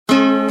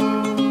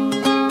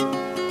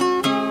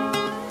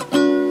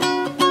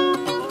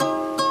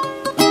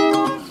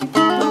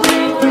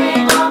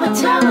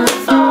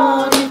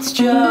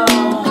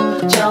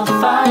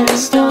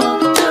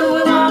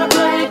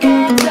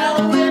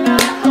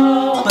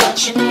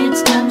she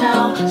needs to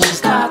know.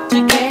 She's got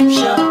the game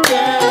show,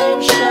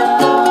 game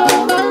show,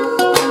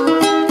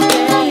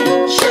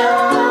 game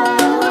show.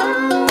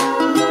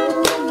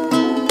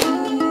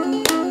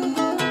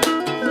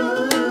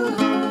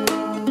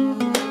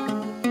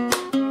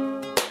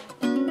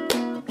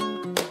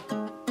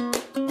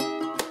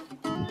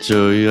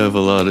 Joe, you have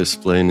a lot of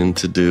explaining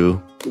to do.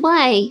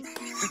 Why?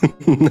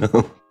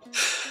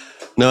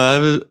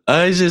 No,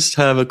 I just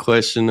have a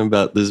question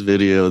about this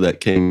video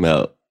that came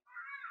out.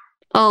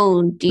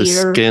 Oh, dear.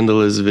 The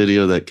scandalous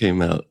video that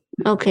came out.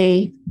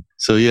 Okay.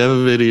 So you have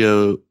a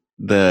video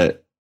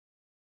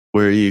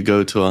where you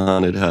go to a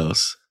haunted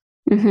house.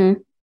 Mm-hmm.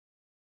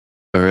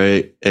 All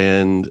right.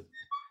 And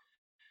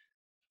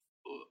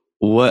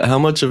how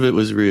much of it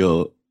was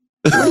real?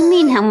 What do you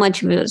mean how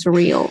much of it was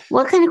real?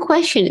 What kind of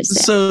question is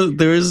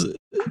that?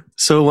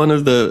 So one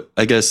of the,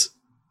 I guess,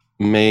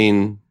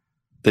 main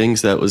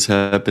things that was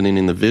happening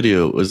in the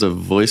video was a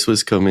voice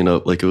was coming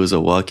up like it was a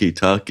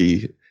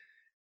walkie-talkie.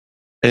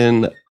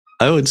 And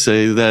I would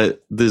say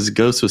that this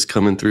ghost was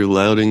coming through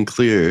loud and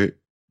clear,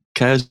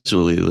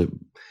 casually.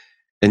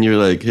 And you're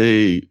like,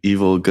 hey,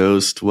 evil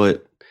ghost,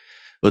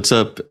 what's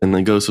up? And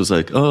the ghost was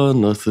like, oh,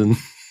 nothing.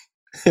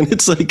 And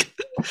it's like,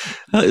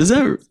 is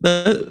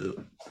that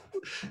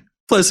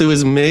plus it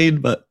was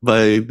made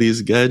by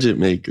these gadget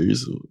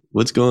makers.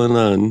 What's going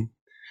on?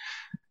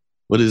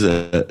 What is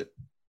that?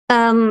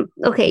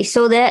 Okay,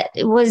 so that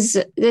was,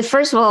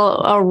 first of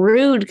all, a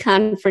rude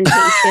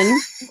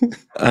confrontation.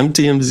 I'm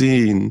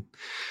TMZing.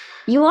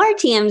 You are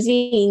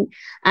TMZing.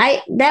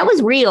 That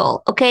was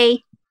real,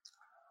 okay?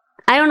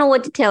 I don't know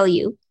what to tell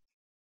you.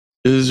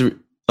 It was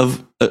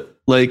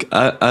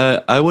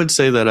I would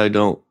say that I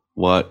don't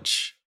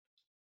watch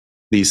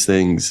these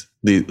things,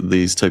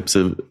 these types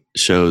of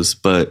shows,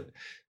 but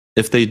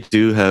if they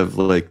do have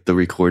like the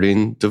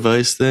recording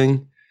device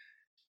thing,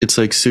 it's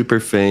like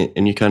super faint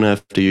and you kind of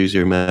have to use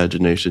your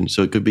imagination.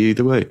 So it could be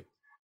either way.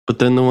 But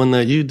then the one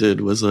that you did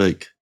was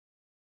like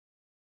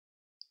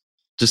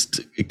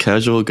just a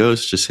casual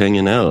ghost just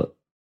hanging out,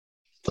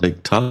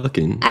 like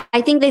talking.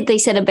 I think that they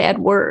said a bad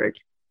word.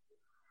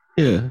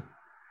 Yeah.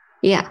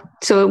 Yeah.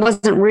 So it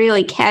wasn't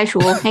really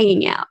casual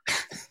hanging out.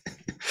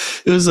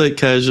 It was like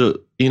casual,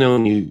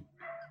 when you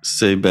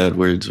say bad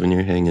words when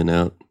you're hanging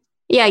out.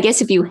 Yeah, I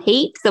guess if you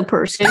hate the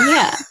person,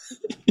 yeah.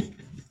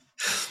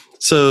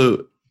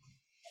 So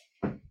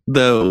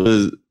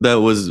that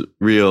was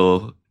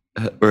real,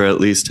 or at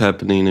least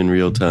happening in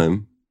real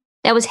time.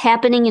 That was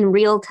happening in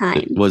real time.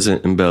 It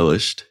wasn't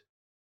embellished.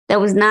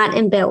 That was not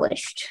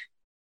embellished.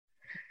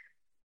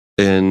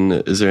 And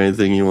is there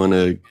anything you want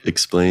to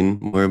explain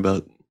more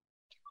about?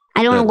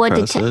 I don't know what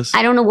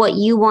I don't know what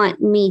you want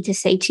me to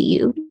say to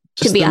you,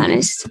 to be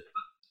honest.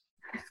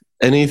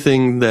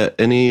 Anything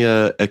any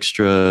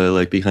extra,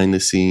 like behind the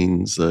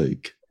scenes,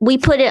 like we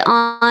put it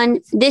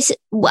on this.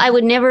 I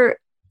would never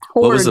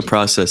hoard. What was the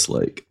process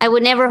like? I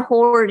would never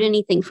hoard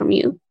anything from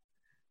you.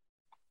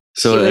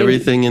 So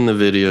everything in the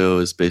video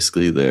is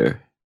basically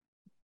there.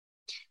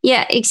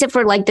 Yeah, except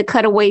for like the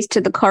cutaways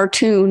to the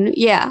cartoon.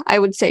 Yeah, I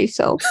would say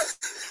so.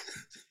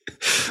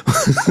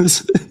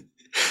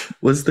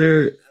 Was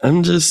there?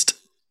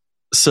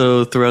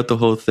 So throughout the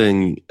whole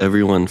thing,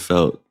 everyone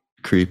felt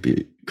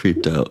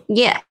creeped out.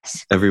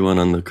 Yes. Everyone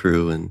on the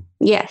crew and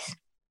yes.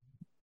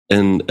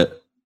 And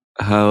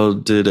how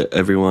did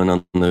everyone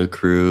on the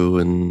crew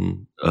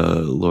and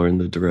Lauren,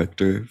 the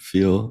director,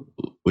 feel?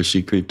 Was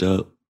she creeped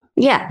out?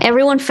 Yeah,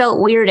 everyone felt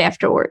weird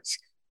afterwards.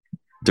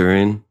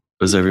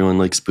 Was everyone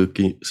like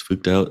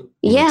spooked out?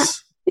 Yeah.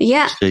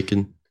 Yeah.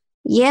 Shaken?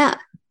 Yeah.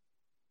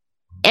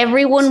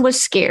 Everyone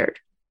was scared.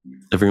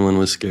 Everyone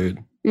was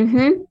scared.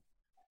 Mm-hmm.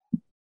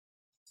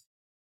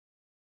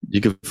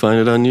 You can find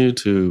it on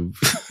YouTube.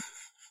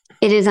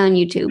 It is on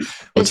YouTube.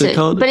 What's it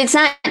called? But it's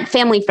not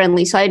family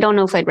friendly, so I don't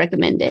know if I'd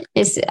recommend it.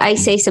 I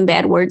say some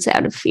bad words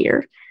out of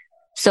fear.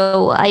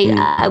 So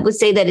I would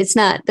say that it's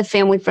not the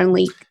family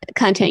friendly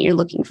content you're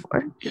looking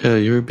for. Yeah,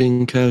 you're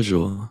being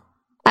casual.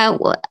 I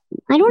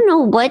don't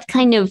know what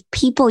kind of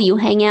people you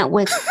hang out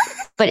with,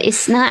 but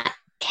it's not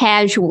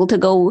casual to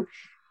go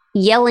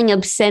yelling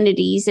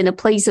obscenities in a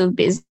place of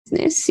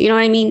business. You know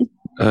what I mean?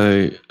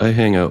 I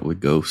hang out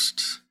with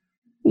ghosts.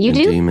 You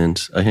do?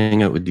 Demons. I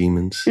hang out with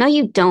demons. No,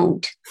 you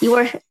don't. You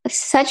are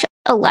such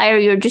a liar.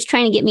 You're just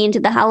trying to get me into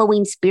the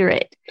Halloween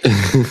spirit.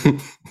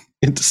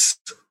 It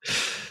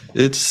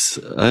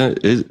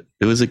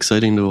was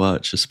exciting to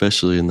watch,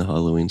 especially in the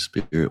Halloween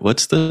spirit.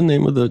 What's the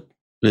name of the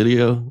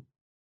video?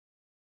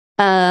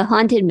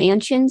 Haunted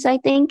Mansions, I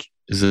think.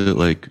 Is it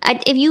like...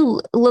 if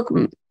you look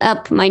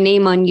up my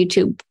name on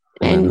YouTube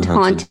and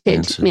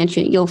Haunted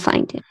Mansion, you'll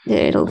find it.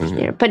 It'll be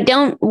there. But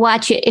don't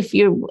watch it if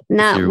you're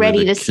not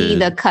ready to see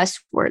the cuss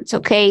words,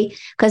 okay?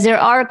 Because there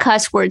are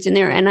cuss words in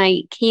there, and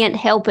I can't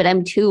help it.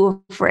 I'm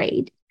too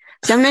afraid.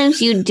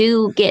 Sometimes you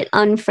do get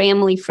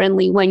unfamily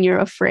friendly when you're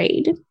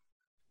afraid.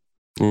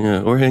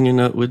 Yeah, or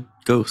hanging out with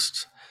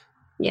ghosts.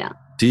 Yeah.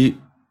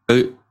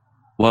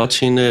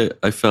 Watching it,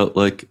 I felt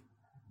like,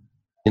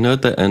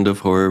 at the end of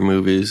horror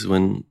movies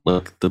when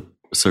like the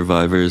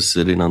survivors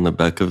sitting on the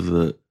back of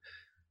the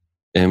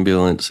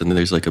ambulance and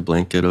there's like a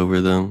blanket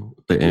over them,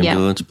 the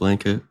ambulance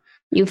blanket.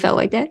 You felt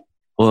like that?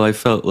 Well, I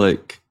felt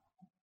like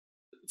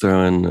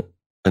throwing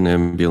an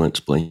ambulance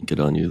blanket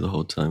on you the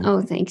whole time.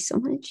 Oh, thanks so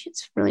much. It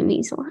really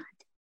means a lot.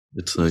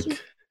 It's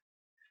like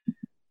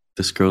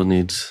this girl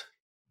needs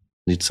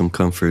some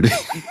comforting.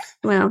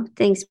 Well,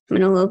 thanks,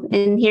 Manolo.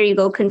 And here you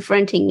go,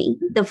 confronting me.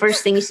 The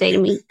first thing you say to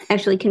me,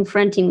 actually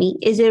confronting me,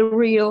 is it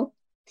real?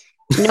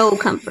 No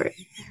comfort.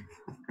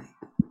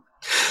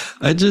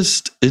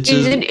 Is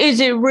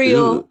it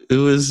real? It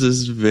was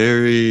just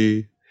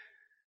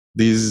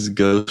these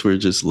ghosts were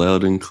just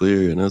loud and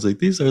clear. And I was like,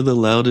 these are the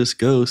loudest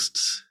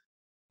ghosts.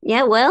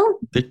 Yeah, well.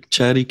 They're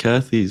chatty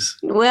Cathys.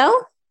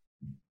 Well,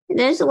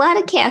 there's a lot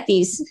of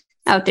Cathys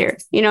out there.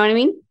 You know what I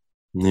mean?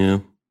 Yeah.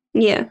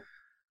 Yeah.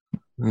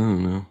 I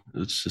don't know.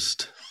 It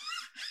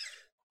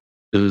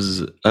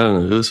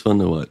was fun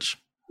to watch.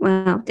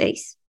 Wow,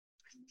 thanks.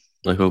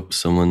 I hope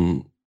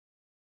someone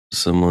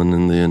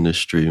in the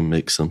industry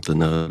makes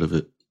something out of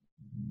it.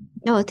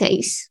 Oh,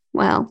 thanks.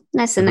 Wow,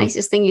 that's the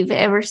nicest thing you've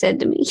ever said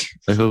to me.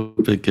 I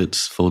hope it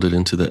gets folded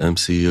into the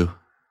MCU.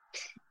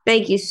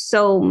 Thank you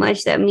so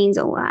much. That means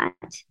a lot.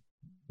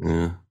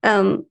 Yeah.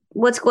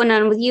 What's going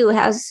on with you?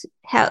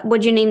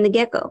 What'd you name the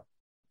gecko?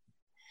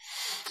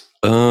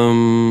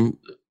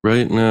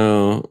 Right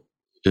now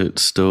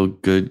it's still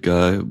Good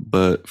Guy,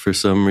 but for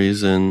some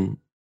reason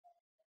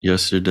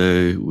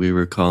yesterday we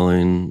were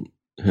calling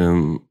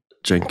him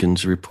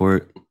Jenkins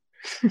Report,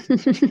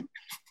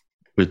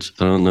 which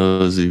I don't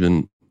know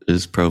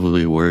is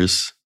probably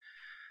worse.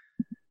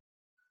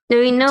 Do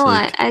we know?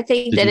 I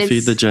think that it's... Did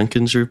you feed the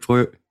Jenkins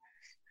Report?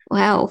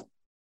 Wow.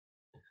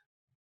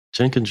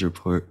 Jenkins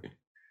Report.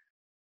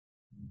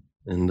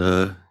 And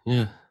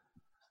yeah,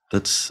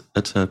 that's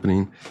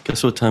happening.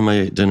 Guess what time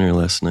I ate dinner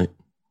last night?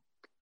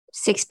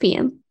 6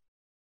 p.m.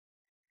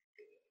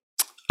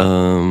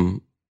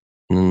 1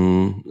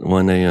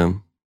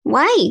 a.m.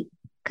 Why?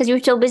 Because you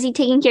were so busy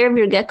taking care of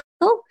your gecko?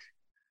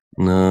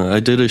 No, I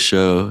did a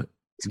show.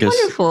 It's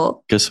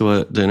wonderful. Guess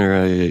what dinner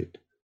I ate?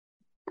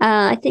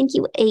 I think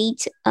you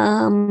ate,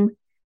 I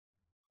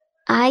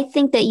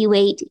think that you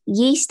ate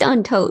yeast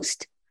on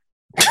toast.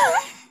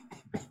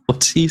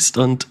 What's yeast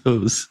on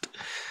toast?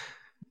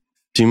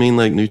 Do you mean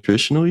like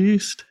nutritional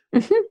yeast?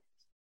 Mm-hmm.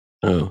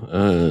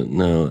 Oh,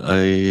 no,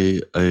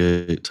 I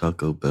ate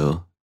Taco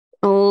Bell.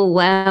 Oh,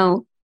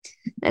 wow.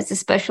 That's a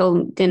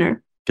special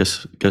dinner.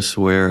 Guess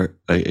where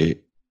I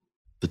ate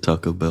the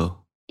Taco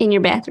Bell? In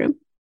your bathroom?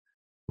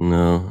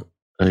 No,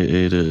 I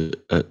ate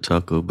it at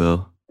Taco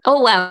Bell.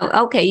 Oh, wow.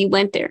 Okay, you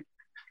went there.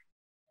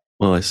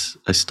 Well, I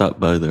stopped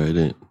by there. I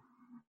didn't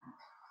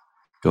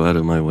go out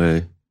of my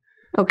way.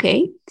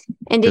 Okay.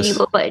 And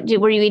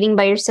were you eating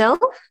by yourself?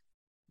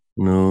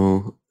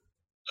 No,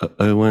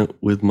 I went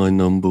with my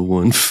number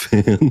one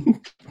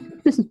fan.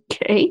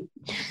 Okay.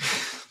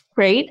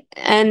 Great.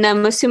 And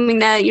I'm assuming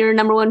that your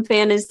number one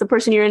fan is the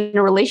person you're in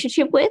a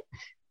relationship with?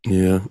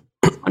 Yeah.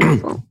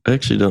 Wonderful. I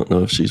actually don't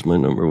know if she's my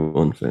number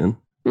one fan.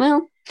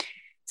 Well,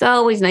 it's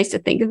always nice to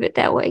think of it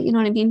that way. You know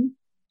what I mean?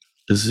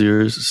 Is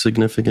your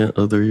significant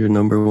other your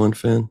number one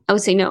fan? I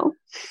would say no.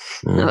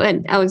 Yeah.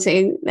 I would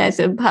say that's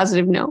a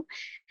positive no.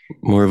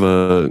 More of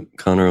a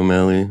Conor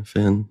O'Malley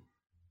fan,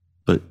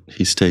 but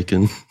he's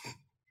taken.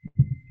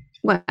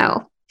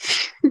 Wow.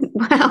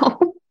 Wow.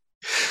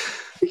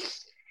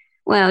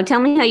 Wow. Tell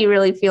me how you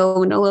really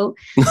feel, Manolo.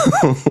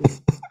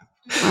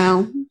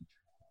 Wow.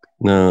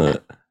 No,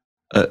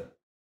 I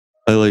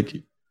like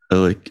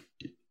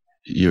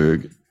your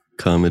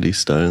comedy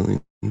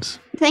stylings.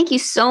 Thank you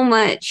so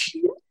much.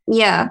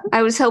 Yeah,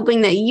 I was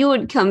hoping that you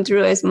would come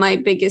through as my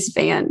biggest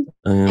fan.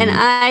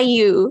 And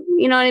you.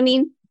 You know what I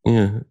mean?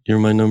 Yeah, you're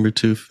my number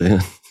 2 fan.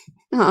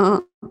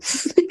 Oh,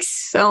 thanks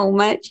so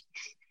much.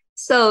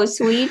 So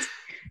sweet.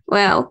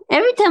 Wow.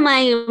 Every time I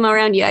am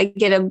around you, I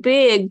get a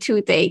big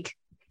toothache.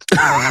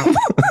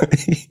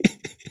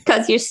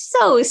 Because you're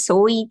so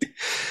sweet.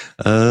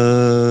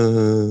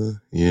 Yeah,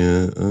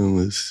 I'm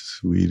a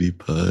sweetie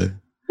pie.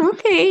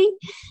 Okay.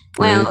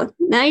 Well,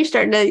 now you're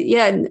starting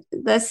to,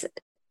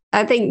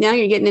 I think now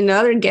you're getting into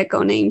other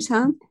gecko names,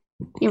 huh?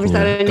 You ever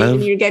thought of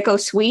naming your gecko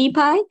Sweetie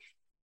Pie?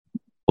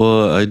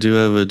 Well, I do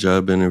have a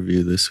job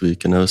interview this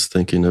week, and I was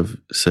thinking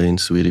of saying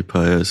Sweetie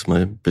Pie as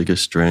my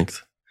biggest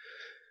strength.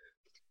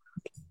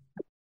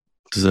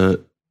 Does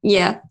that?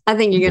 Yeah, I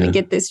think you're going to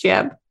get this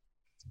job.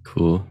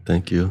 Cool.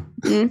 Thank you.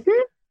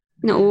 Mm-hmm.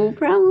 No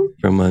problem.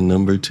 From my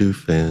number 2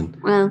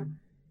 fan.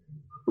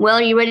 Well,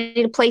 are you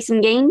ready to play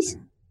some games?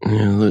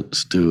 Yeah,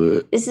 let's do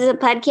it. This is a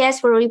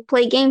podcast where we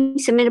play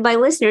games submitted by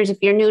listeners. If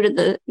you're new to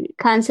the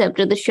concept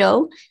of the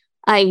show,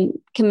 I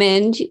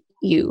commend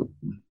you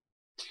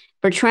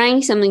for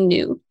trying something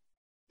new.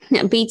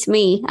 That beats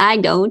me. I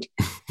don't.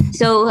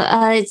 So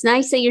it's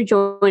nice that you're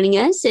joining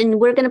us, and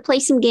we're going to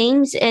play some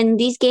games. And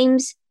these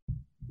games,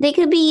 they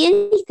could be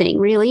anything,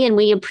 really. And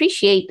we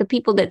appreciate the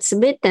people that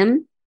submit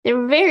them.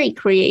 They're very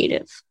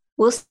creative.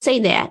 We'll say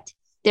that.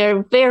 They're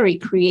a very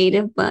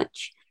creative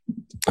bunch.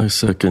 I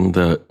second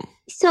that.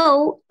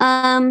 So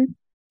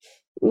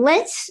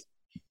let's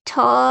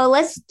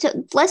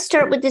let's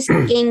start with this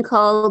game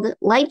called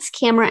Lights,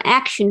 Camera,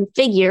 Action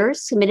Figure,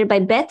 submitted by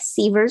Beth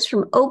Severs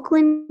from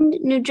Oakland,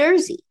 New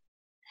Jersey.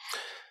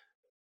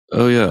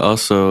 Oh yeah.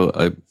 Also,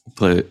 I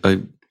play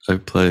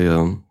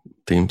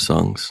theme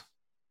songs.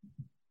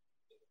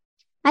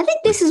 I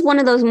think this is one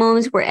of those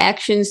moments where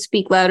actions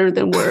speak louder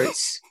than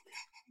words.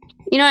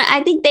 You know,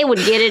 I think they would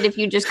get it if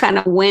you just kind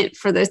of went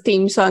for the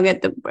theme song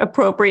at the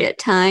appropriate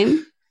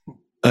time.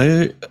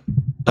 I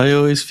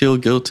always feel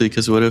guilty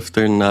because what if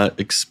they're not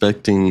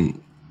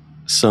expecting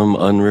some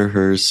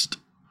unrehearsed,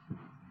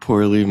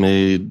 poorly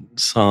made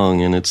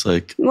song, and it's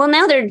like, well,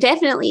 now they're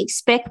definitely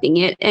expecting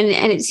it, and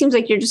it seems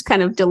like you're just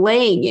kind of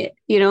delaying it,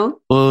 you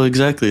know? Well,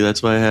 exactly.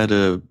 That's why I had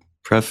to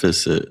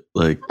preface it,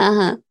 like,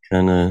 kind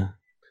of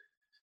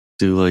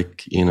do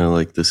like, you know,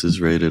 like this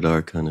is rated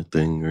R kind of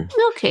thing, or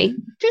okay,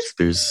 just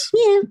there's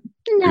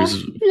that's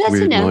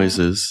weird enough.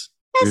 Noises.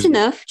 That's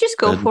enough. Just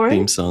go for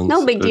it. Songs.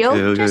 No big deal.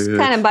 Okay, just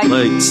kind of by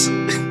lights,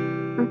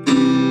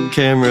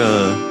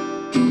 camera,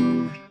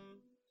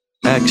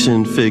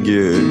 action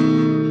figure.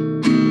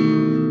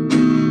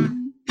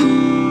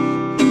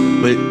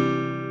 Wait,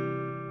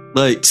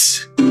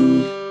 lights,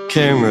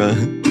 camera,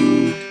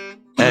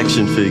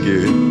 action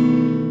figure.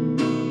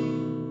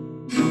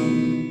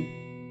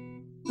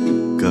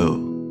 Go.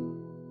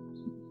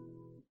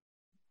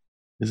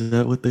 Is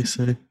that what they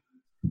say?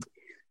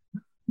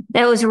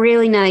 That was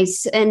really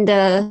nice, and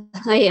I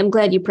am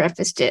glad you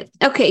prefaced it.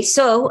 Okay,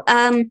 so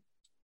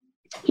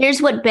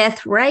here's what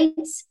Beth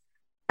writes.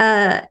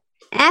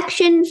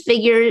 Action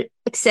figure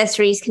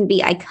accessories can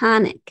be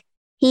iconic.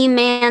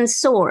 He-Man's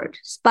sword,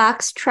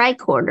 Spock's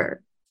tricorder,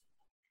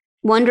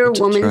 Wonder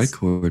Woman's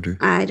tricorder.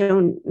 I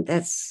don't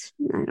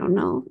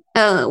know.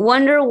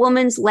 Wonder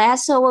Woman's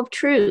lasso of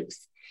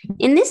truth.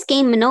 In this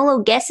game, Manolo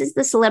guesses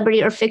the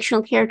celebrity or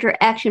fictional character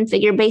action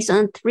figure based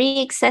on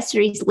 3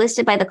 accessories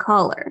listed by the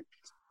caller.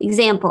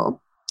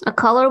 Example, a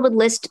caller would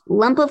list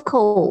lump of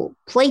coal,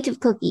 plate of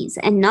cookies,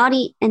 and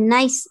naughty and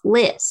nice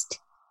list.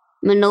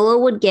 Manolo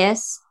would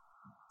guess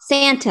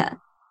Santa,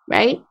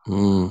 right?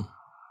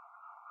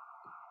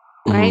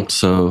 Right?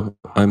 So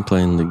I'm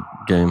playing the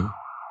game.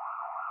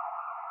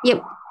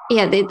 Yep.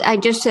 Yeah, I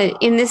just said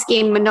in this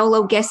game,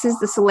 Manolo guesses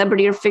the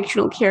celebrity or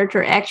fictional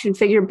character action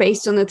figure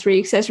based on the 3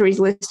 accessories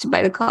listed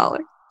by the caller.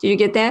 Do you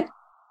get that?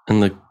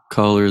 And the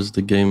caller is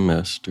the game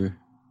master.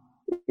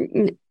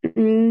 I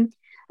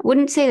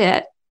wouldn't say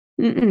that.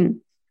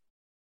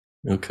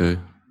 Okay.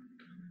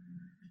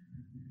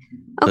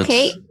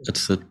 Okay.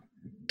 That's the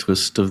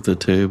twist of the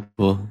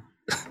table.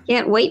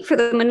 Can't wait for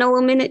the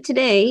Manolo Minute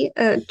today.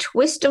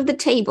 Twist of the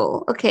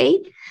table.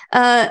 Okay.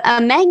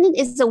 A magnet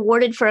is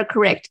awarded for a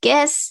correct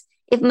guess.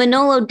 If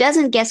Manolo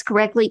doesn't guess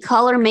correctly,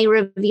 caller may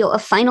reveal a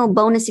final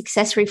bonus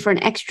accessory for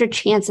an extra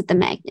chance at the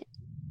magnet.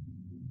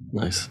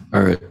 Nice.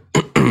 All right.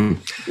 You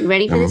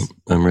ready for this?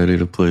 I'm ready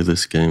to play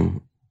this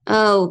game.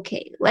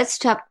 Okay. Let's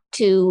talk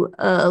to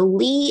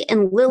Lee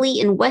and Lily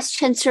in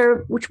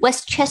Westchester,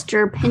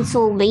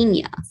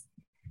 Pennsylvania.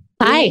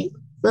 Hi.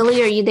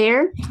 Lily, are you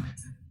there?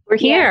 We're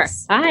here.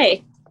 Yes.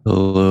 Hi.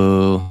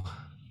 Hello.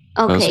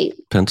 Okay. How's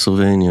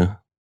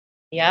Pennsylvania?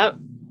 Yep.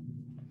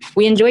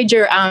 We enjoyed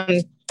your,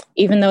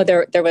 even though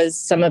there was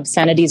some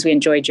obscenities, we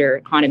enjoyed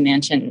your Haunted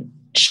Mansion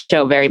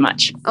show very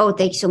much. Oh,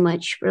 thanks so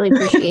much. Really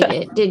appreciate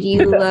it. Did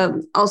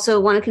you also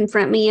want to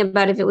confront me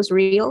about if it was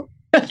real?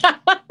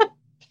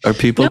 Are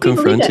people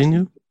confronting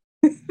you?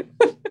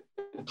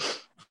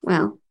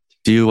 Well,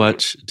 do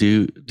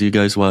you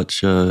guys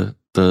watch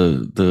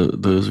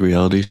those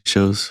reality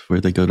shows where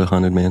they go to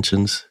haunted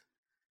mansions?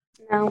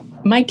 No,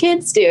 my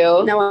kids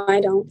do. No,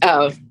 I don't.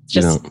 Oh,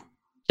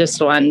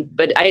 just one.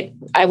 But I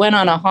went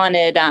on a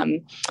haunted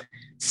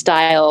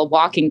style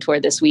walking tour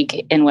this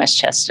week in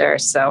Westchester,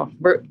 so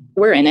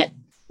we're in it.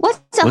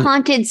 What's a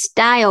haunted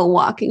style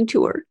walking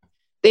tour?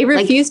 They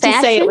refused to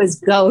say it was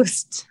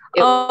ghost.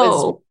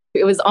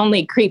 It was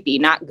only creepy,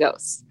 not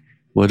ghosts.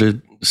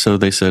 So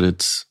they said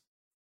it's.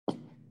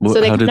 So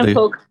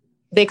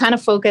they kind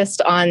of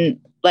focused on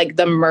like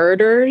the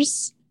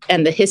murders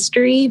and the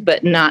history,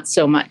 but not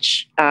so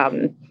much.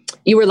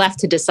 You were left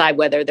to decide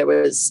whether there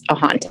was a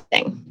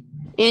haunting.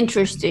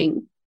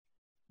 Interesting.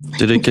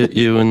 Did it get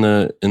you in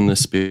the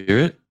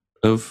spirit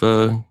of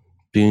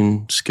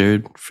being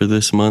scared for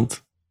this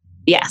month?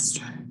 Yes.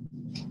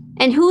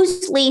 And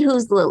who's Lee?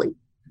 Who's Lily?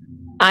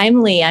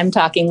 I'm Lee. I'm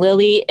talking.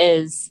 Lily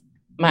is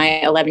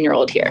my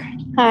 11-year-old here.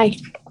 Hi.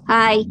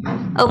 Hi.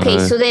 Okay,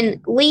 so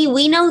then Lee,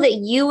 we know that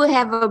you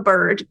have a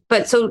bird,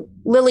 but so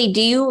Lily,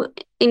 do you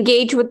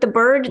engage with the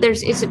bird?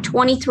 It's a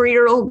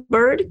 23-year-old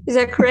bird. Is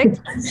that correct?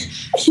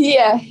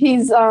 Yeah,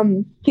 he's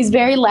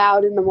very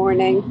loud in the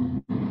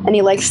morning, and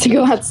he likes to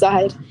go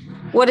outside.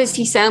 What does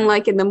he sound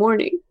like in the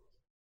morning?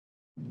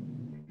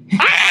 He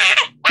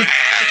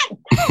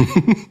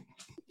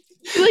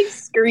like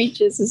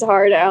screeches his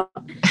heart out,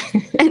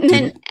 and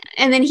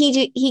then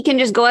he can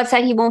just go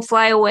outside. He won't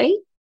fly away.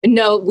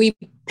 No, we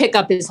pick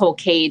up his whole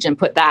cage and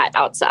put that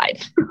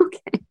outside.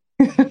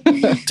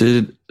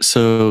 Okay.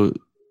 So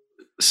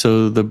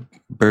the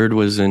bird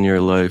was in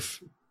your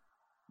life,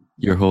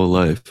 your whole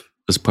life,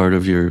 was part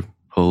of your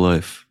whole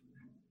life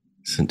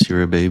since you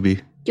were a baby?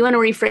 Do you want to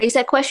rephrase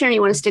that question, or you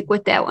want to stick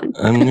with that one?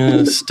 I'm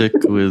gonna stick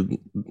with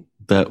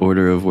that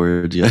order of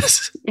words.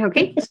 Yes.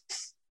 Okay.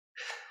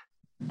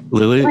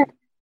 Lily?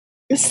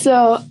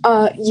 So,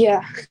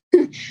 yeah.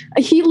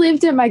 He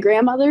lived at my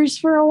grandmother's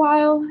for a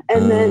while,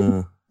 and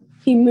then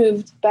he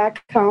moved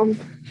back home.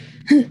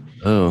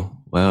 Oh,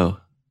 wow.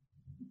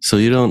 So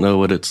you don't know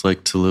what it's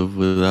like to live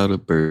without a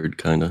bird,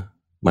 kind of,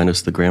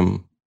 minus the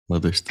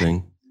grandmother's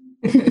thing.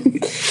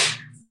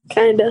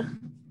 Kind of.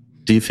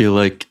 Do you feel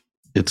like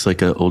it's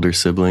like an older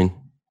sibling?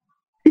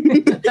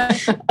 Kind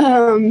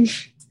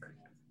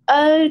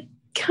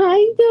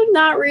of,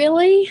 not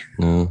really.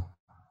 No.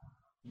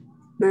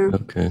 No.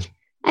 Okay.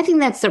 I think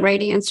that's the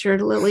right answer,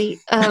 Lily.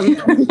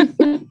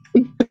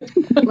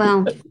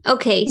 Well,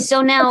 okay.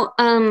 So now,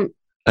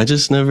 I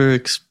just never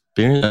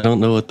experienced. I don't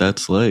know what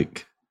that's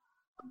like.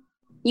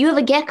 you have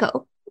a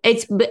gecko.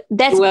 That's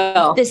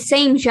the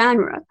same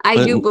genre,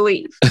 I do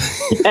believe.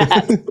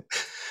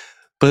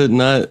 But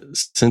not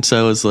since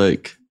I was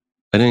like,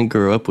 I didn't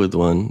grow up with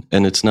one,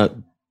 and it's not,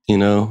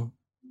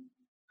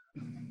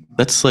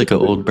 that's like an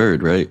old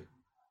bird, right?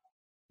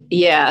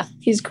 Yeah.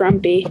 He's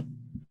grumpy.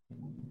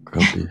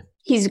 Grumpy.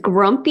 He's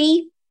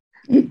grumpy?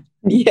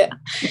 Yeah.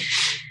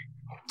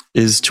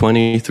 Is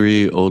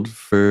 23 old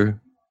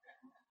for,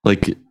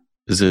 like,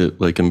 is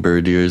it like in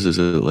bird years? Is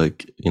it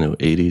like,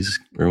 80s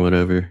or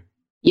whatever?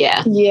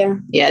 Yeah. Yeah.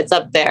 Yeah, it's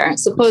up there.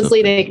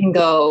 Supposedly they can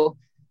go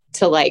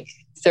to like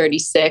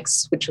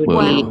 36, which would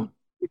be,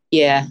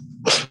 yeah.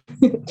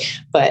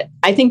 But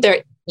I think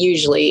they're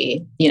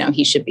usually,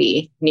 he should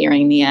be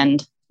nearing the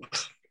end.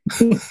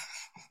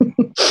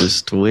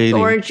 Just waiting.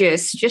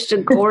 Gorgeous. Just a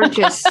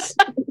gorgeous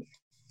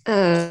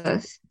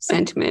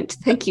sentiment.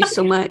 Thank you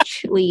so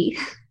much, Lee.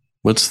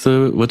 What's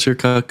your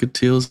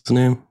cockatiel's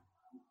name?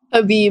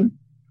 Aviv.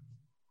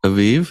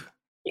 Aviv?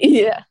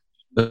 Yeah.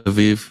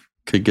 Aviv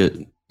could get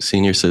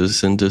senior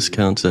citizen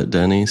discounts at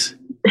Denny's.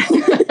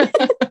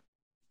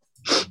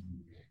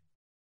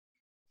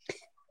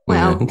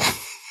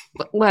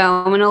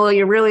 Well, Manolo,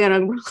 you're really on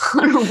a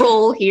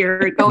roll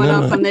here, going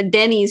off on the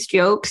Denny's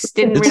jokes.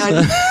 Didn't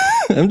realize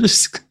I'm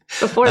just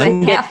before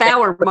the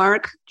half-hour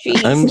mark.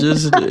 Jeez.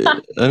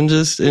 I'm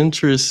just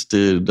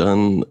interested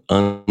on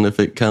if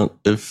it count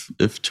if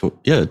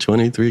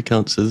 23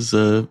 counts as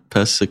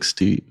past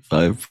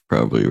 65,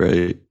 probably,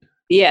 right?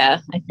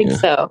 Yeah, I think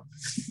so.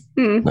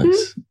 Mm-hmm.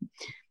 Nice.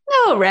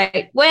 All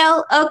right.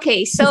 Well,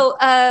 okay. So,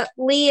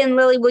 Lee and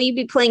Lily, will you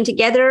be playing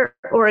together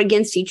or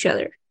against each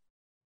other?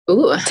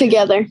 Ooh,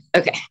 together.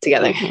 Okay,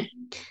 together. Okay.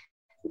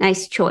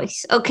 Nice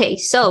choice. Okay,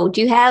 so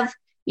do you have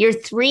your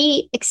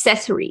 3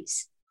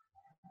 accessories?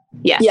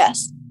 Yes.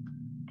 Yes.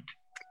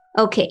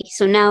 Okay,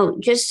 so now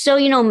just so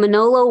you know,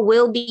 Manolo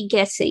will be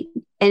guessing,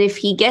 and if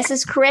he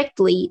guesses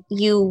correctly,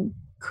 you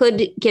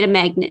could get a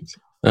magnet.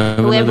 I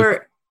have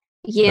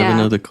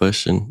another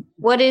question.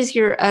 What is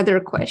your other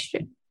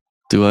question?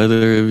 Do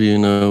either of you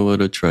know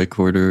what a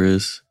tricorder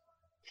is?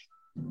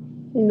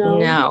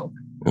 No.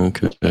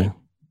 Okay.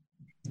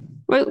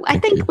 Well, I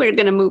think we're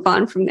going to move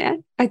on from that.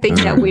 I think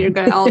that we're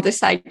going to all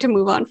decide to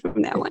move on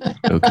from that one.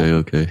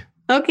 Okay.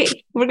 Okay,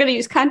 we're going to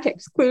use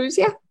context clues,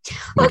 yeah?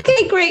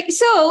 Okay, great.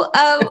 So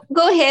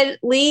go ahead,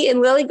 Lee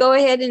and Lily, go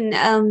ahead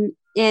and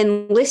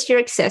list your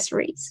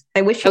accessories.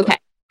 I wish you Okay.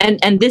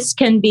 And this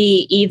can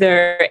be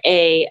either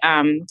a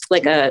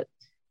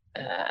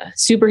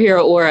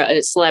superhero or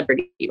a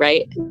celebrity,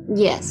 right?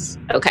 Yes.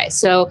 Okay,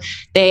 so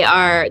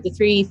the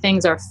 3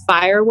 things are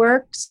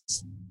fireworks,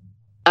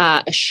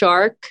 a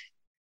shark,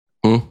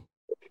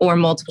 or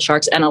multiple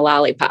sharks, and a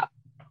lollipop.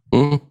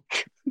 All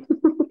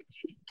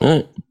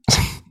right.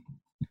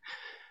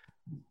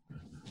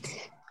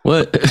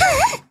 What?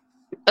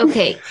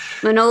 Okay,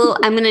 Manolo,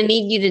 I'm going to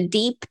need you to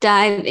deep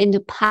dive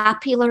into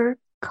popular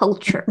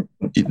culture.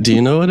 Do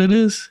you know what it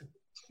is?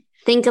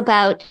 Think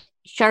about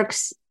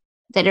sharks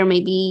that are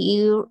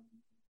maybe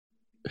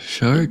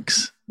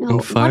sharks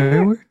and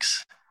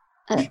fireworks?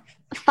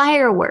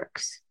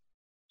 Fireworks.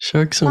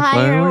 Sharks and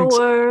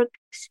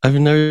fireworks? I've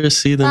never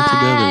seen them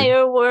together.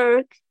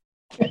 Fireworks.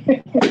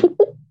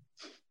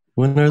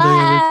 When are they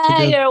ever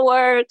together?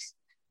 Fireworks.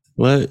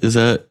 What is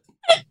that?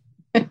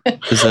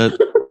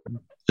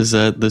 Is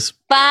that this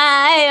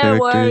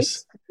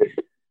fireworks?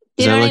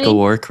 Is that like a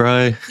war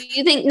cry? Do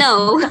you think?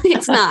 No,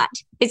 it's not.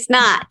 It's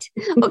not.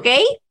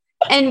 Okay.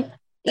 And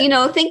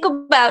think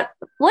about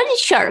what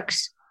is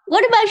sharks?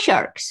 What about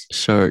sharks?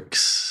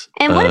 Sharks.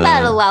 And what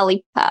about a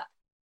lollipop?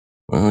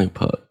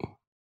 Lollipop.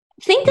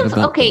 Think of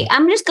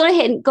I'm just go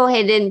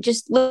ahead and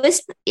just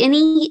list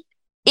any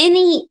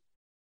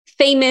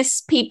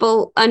famous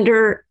people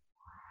under,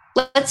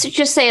 let's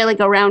just say, like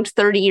around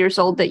 30 years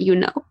old that you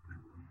know.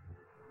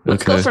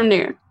 Let's go from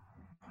there.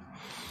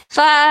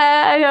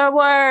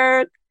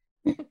 Firework.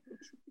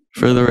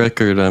 For the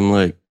record, I'm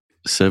like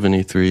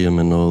 73 in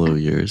Manolo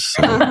years,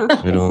 so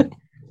I don't.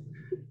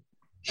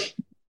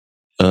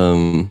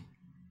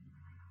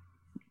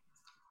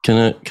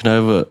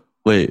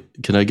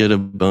 Can I get a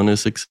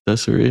bonus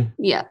accessory?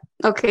 Yeah.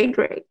 Okay,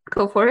 great.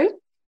 Go for it.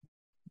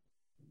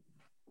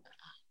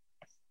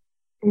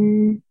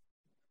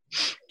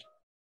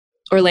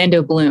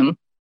 Orlando Bloom.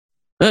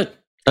 What?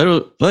 I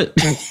don't. What?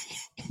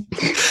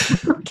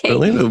 Okay.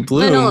 Orlando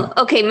Bloom.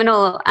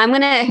 Manolo, I'm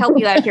going to help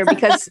you out here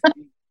because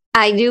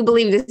I do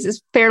believe this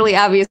is fairly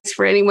obvious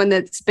for anyone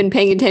that's been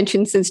paying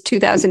attention since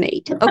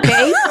 2008.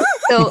 Okay.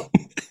 So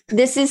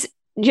this is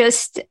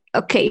just,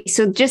 okay.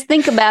 So just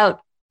think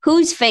about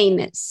who's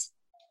famous.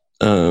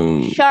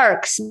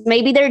 Sharks.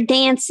 Maybe they're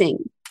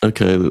dancing.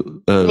 Okay.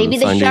 Maybe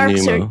the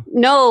sharks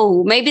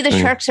Nemo. Maybe the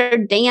sharks are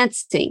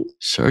dancing.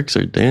 Sharks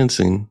are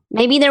dancing.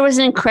 Maybe there was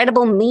an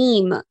incredible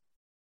meme.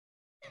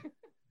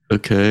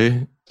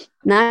 Okay.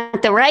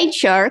 Not the right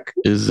shark.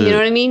 You know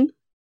what I mean?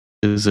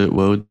 Is it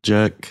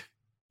Wojak?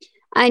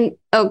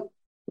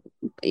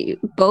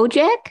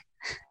 Bojack?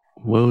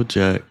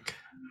 Wojak.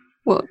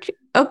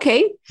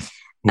 Okay.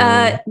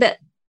 No.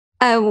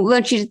 I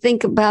want you to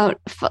think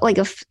about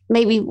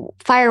maybe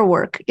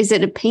firework. Is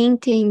it a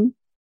painting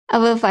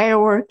of a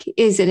firework?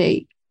 Is it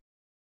a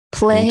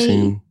play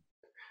Painting,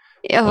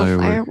 of a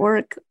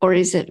firework? Or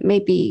is it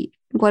maybe,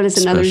 what is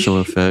another special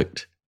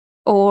effect?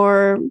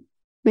 Or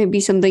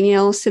maybe something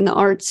else in the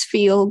arts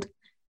field?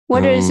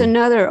 What is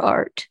another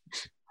art?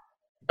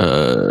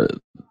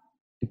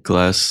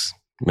 Glass,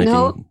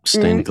 making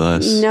stained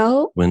glass.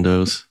 No.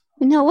 Windows.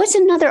 No, what's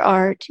another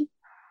art?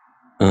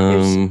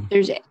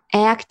 There's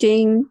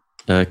acting.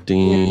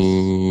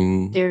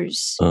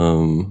 There's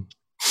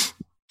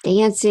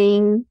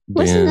dancing.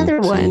 What's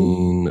another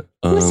one?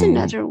 What's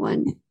another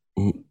one?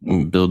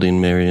 Building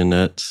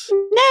marionettes.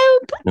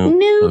 Nope.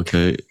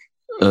 Okay.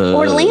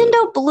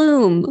 Orlando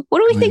Bloom. What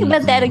do we think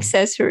about that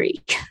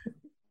accessory?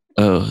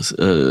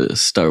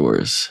 Star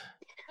Wars.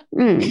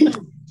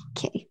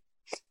 Okay.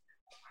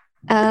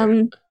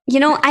 I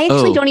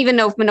actually don't even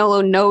know if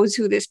Manolo knows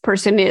who this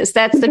person is.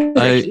 That's the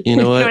tricky. You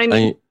know what? I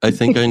mean? I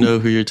think I know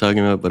who you're talking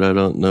about, but I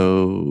don't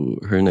know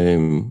her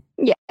name.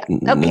 Yeah.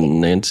 Okay.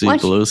 Nancy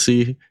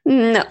Pelosi?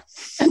 No.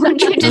 Why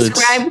don't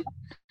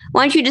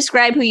you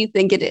describe who you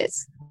think it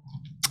is?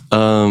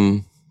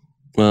 Well,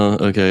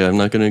 okay, I'm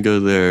not gonna go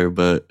there,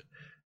 but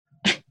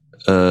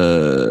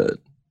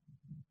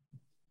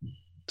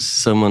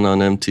someone on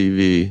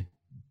MTV.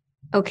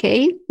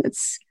 Okay,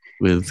 that's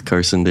with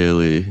Carson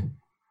Daly.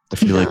 I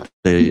feel like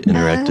they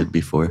interacted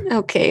before.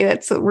 Okay,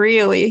 it's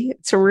really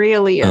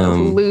a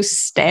loose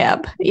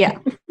stab. Yeah.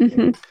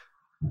 Mm-hmm.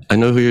 I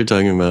know who you're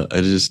talking about.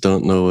 I just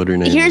don't know what her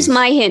name is. Here's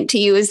my hint to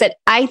you is that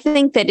I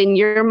think that in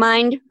your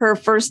mind, her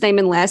first name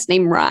and last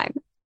name rhyme.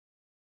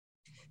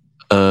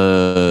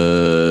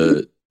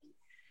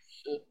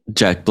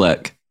 Jack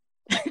Black.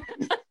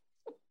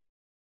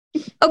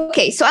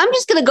 Okay, so I'm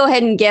just going to go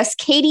ahead and guess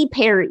Katy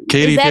Perry.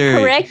 Is that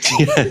correct?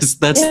 Yes,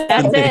 that's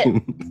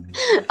it.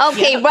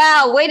 Okay,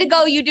 wow. Way to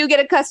go. You do get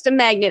a custom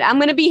magnet. I'm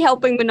going to be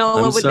helping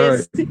Manolo with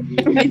this.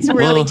 It's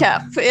really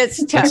tough. It's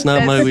tough. That's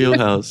not my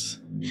wheelhouse.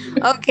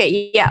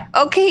 Okay, yeah.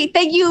 Okay,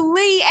 thank you,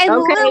 Lee and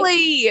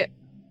Lily.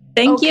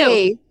 Thank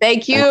you.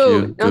 Thank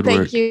you.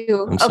 Thank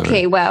you.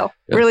 Okay, wow.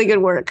 Yep. Really good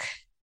work.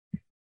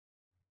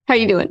 How are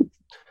you doing?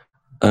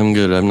 I'm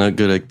good. I'm not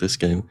good at this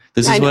game.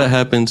 This is what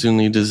happens when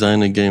you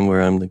design a game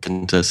where I'm the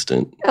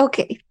contestant.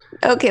 Okay.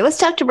 Let's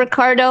talk to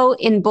Ricardo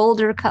in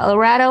Boulder,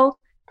 Colorado.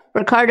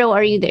 Ricardo,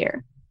 are you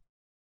there?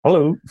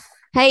 Hello.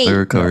 Hey. Hi,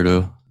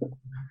 Ricardo.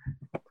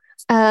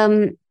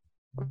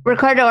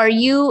 Ricardo,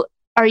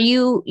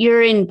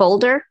 you're in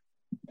Boulder?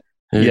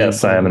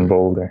 Yes, I am in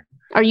Boulder.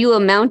 Are you a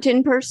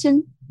mountain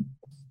person?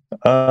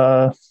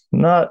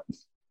 Not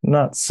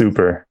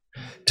super.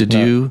 Did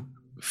you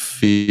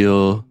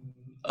feel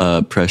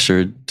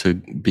pressured to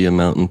be a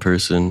mountain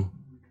person?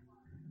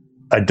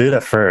 I did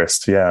at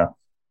first, yeah.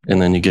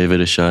 And then you gave it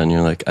a shot and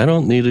you're like, I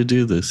don't need to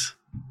do this.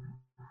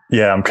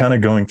 Yeah, I'm kind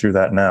of going through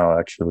that now,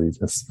 actually.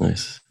 Just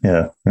nice.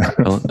 Yeah.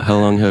 How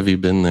long have you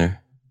been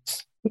there?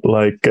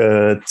 Like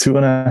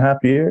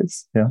 2.5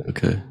 years. Yeah.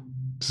 Okay.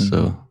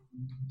 So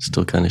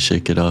still kind of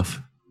shake it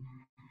off.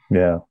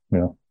 Yeah.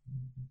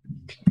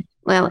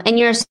 Well, and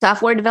you're a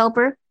software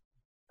developer?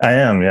 I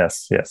am,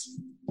 yes.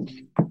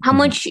 How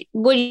much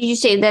would you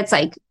say that's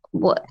like?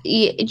 What do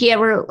you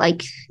ever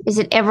like? Is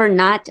it ever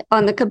not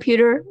on the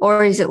computer,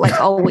 or is it like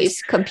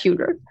always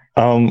computer?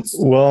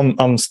 Well,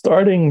 I'm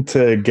starting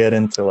to get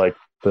into like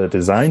the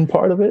design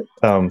part of it.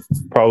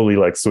 Probably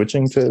like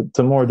switching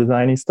to more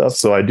designy stuff.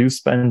 So I do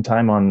spend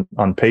time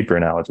on paper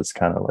now, just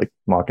kind of like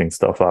mocking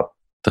stuff up.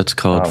 That's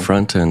called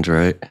front end,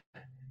 right?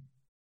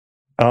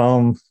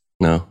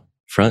 No.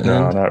 Front end?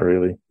 No, not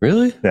really.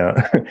 Really?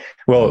 Yeah.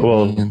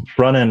 Well,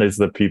 front end is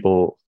the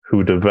people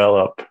who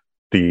develop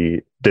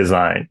the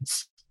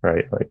designs,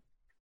 right? Like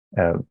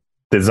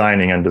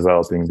designing and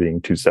developing being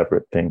two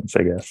separate things,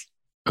 I guess.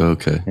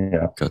 Okay.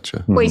 Yeah.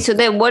 Gotcha. Wait, so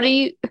then what do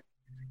you...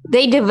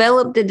 They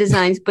develop the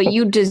designs, but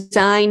you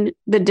design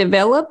the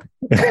develop?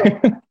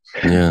 Yeah.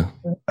 Yeah,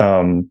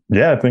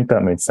 I think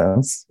that makes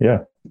sense.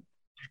 Yeah.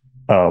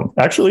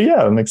 Actually,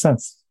 yeah, it makes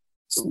sense.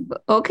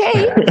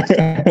 Okay.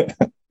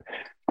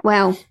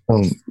 Wow.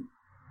 And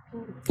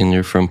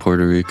you're from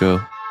Puerto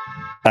Rico?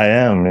 I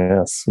am,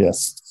 yes. Yeah.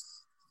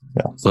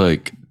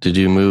 Like, did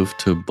you move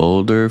to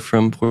Boulder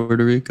from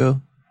Puerto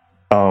Rico?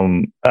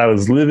 I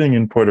was living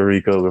in Puerto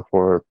Rico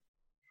before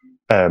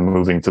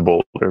moving to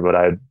Boulder, but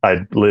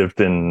I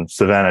lived in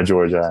Savannah,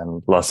 Georgia,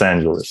 and Los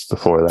Angeles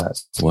before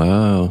that.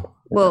 Wow.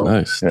 Whoa.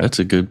 Nice. Yeah. That's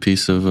a good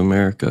piece of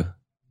America.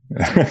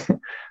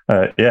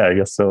 Yeah, I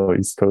guess so.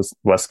 East Coast,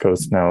 West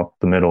Coast, now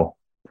the middle.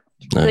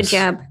 Nice. Good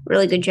job.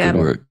 Really good job.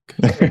 Good work.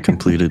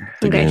 Completed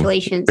the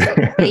Congratulations.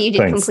 game. Yeah, you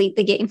did complete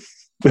the game.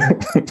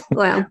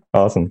 Wow.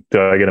 Awesome.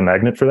 Do I get a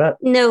magnet for that?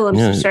 No, I'm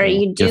so sorry.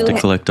 You do have to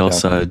collect all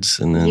sides,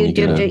 and then you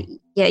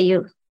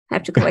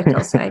have to collect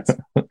all sides.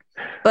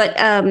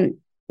 But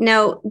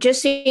now,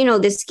 just so you know,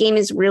 this game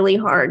is really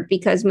hard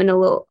because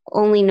Manolo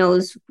only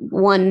knows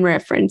one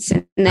reference,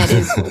 and that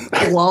is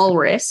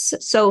walrus.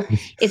 So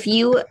if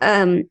you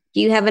do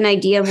you have an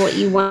idea of what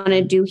you want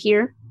to do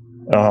here?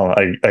 Oh,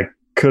 I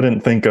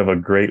couldn't think of a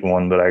great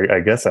one, but I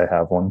guess I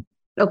have one.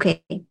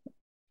 Okay.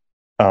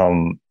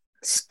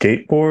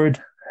 Skateboard,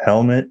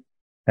 helmet,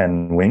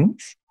 and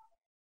wings.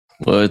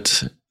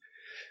 What?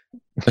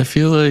 I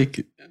feel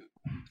like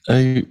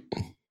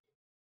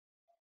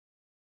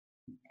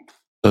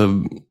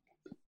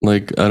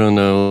like, I don't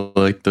know,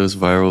 like those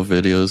viral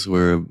videos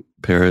where a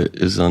parrot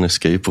is on a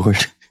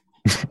skateboard.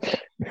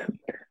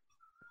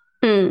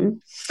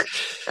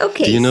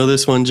 Okay. Do you know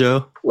this one,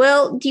 Joe?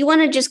 Well, do you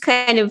want to just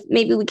kind of,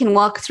 maybe we can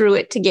walk through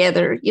it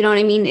together? You know what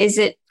I mean? Is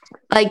it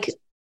like,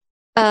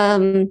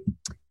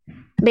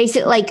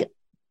 basic, like,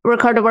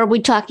 Ricardo, are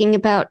we talking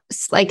about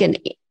like an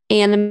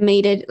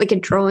animated, like a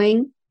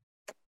drawing?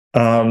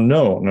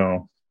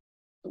 No.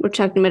 We're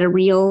talking about a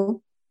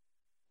real.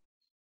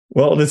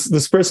 Well,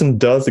 this person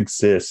does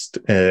exist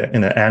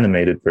in an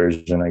animated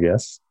version, I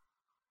guess.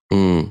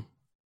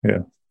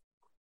 Yeah.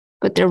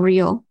 But they're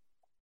real.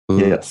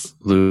 Yes.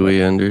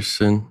 Louis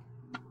Anderson.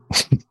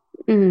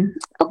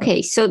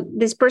 Okay, so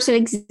this person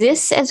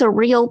exists as a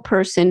real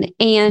person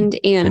and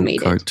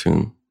animated.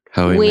 Cartoon.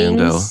 Howie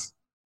Mandel.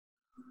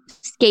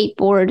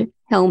 Skateboard,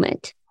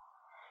 helmet.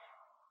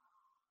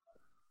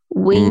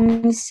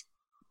 Wings,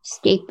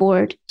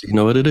 skateboard. Do you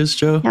know what it is,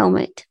 Joe?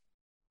 Helmet.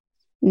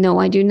 No,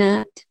 I do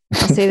not.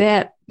 I'll say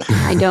that.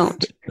 I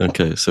don't.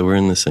 Okay, so we're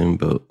in the same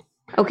boat.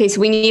 Okay, so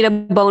we need a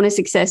bonus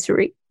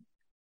accessory.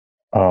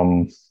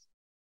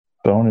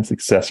 Bonus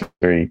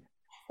accessory.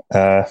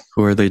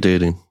 Who are they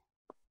dating?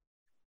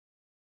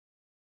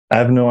 I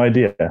have no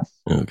idea.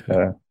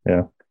 Okay.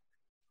 Yeah.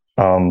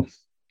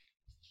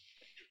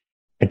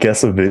 I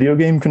guess a video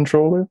game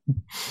controller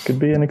could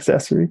be an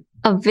accessory.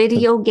 A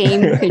video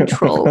game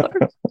controller.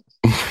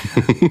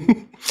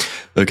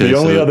 Okay. The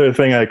only other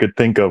thing I could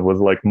think of was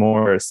like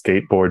more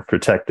skateboard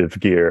protective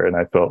gear, and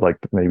I felt like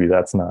maybe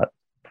that's not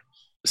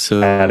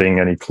adding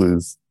any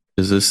clues.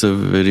 Is this a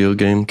video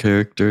game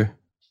character?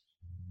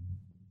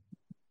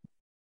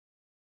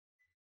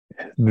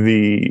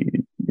 The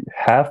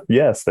half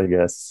yes, I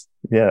guess.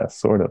 Yeah,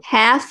 sort of.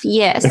 Half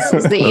yes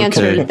is the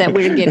answer that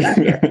we're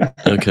getting here.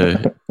 Okay.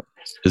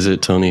 Is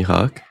it Tony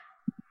Hawk?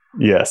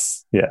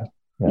 Yes. Yeah.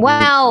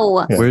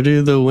 Wow. Yeah. Where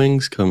do the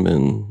wings come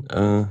in?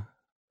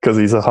 Because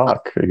he's a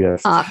hawk, I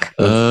guess. Hawk.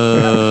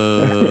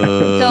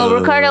 So,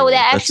 Ricardo,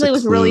 that actually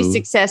was really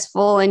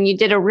successful, and you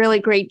did a really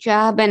great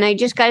job. And I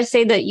just got to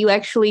say that you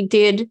actually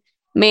did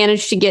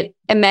manage to get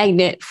a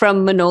magnet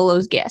from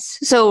Manolo's guess.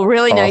 So,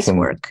 really nice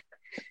work.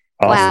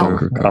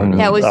 Awesome.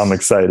 Wow. I'm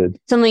excited.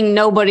 Something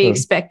nobody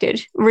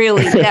expected.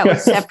 Really. That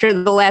was after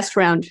the last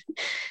round.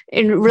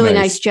 And really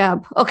nice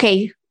job.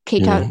 Okay.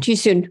 Talk to you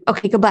soon.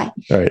 Okay, goodbye.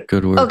 All right.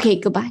 Good work. Okay,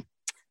 goodbye.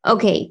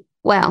 Okay.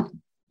 Wow.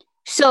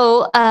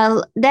 So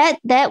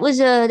that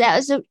was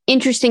an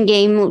interesting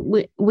game.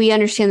 We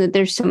understand that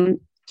there's some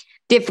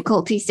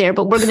difficulties there,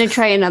 but we're going to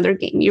try another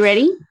game. You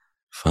ready?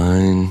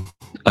 Fine.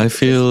 I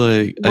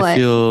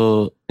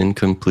feel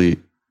incomplete.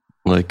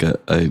 Like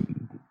I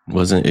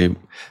wasn't able.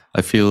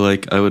 I feel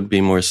like I would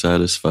be more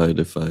satisfied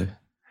if I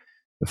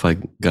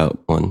got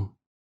one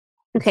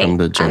from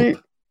the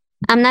jump.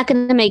 I'm not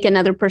going to make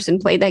another person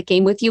play that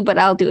game with you, but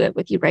I'll do it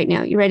with you right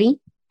now. You ready?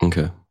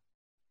 Okay.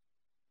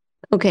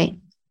 Okay.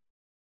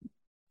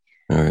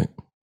 All right.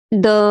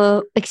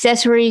 The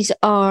accessories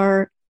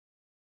are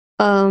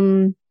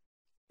a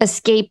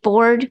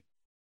skateboard.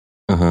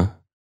 A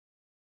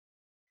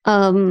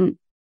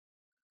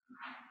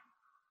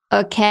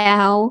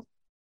cow.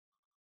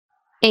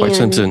 White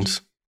sentence.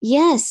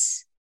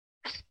 Yes.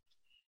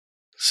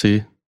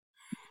 See?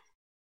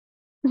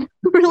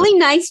 Really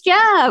nice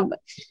job.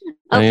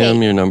 Okay. I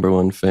am your number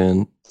one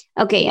fan.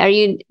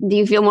 Okay. Do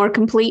you feel more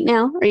complete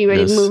now? Are you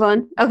ready to move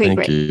on? Okay, Thank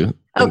great. You.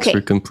 Thanks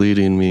for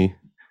completing me.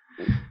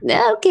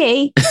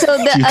 Okay. So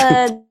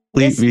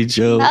complete me,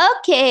 Joe.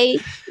 Okay.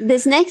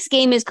 This next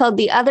game is called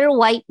The Other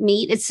White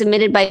Meat. It's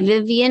submitted by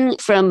Vivian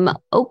from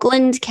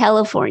Oakland,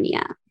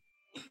 California.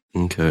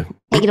 Okay.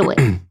 Take it away.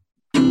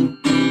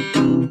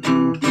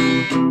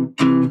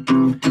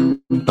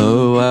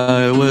 Oh,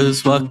 I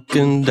was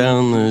walking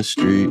down the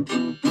street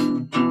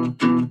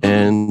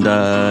and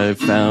I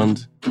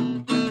found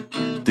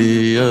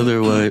the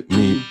other white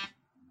meat.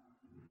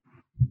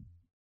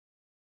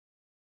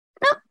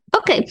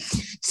 Okay.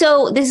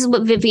 So this is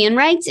what Vivian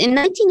writes. In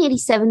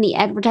 1987, the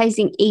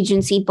advertising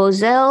agency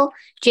Bozell,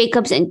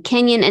 Jacobs, and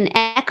Kenyon and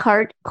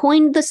Eckhart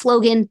coined the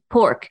slogan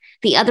 "Pork,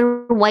 the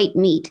other white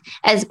meat,"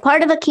 as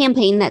part of a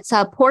campaign that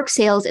saw pork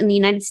sales in the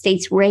United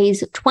States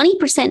raise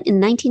 20% in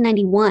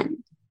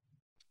 1991.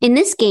 In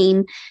this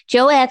game,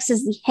 Jo acts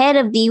as the head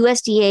of the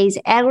USDA's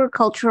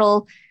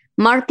Agricultural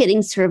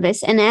Marketing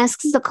Service and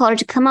asks the caller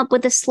to come up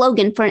with a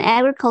slogan for an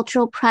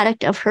agricultural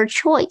product of her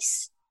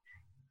choice.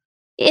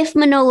 If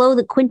Manolo,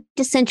 the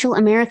quintessential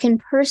American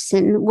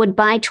person, would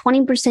buy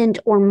 20%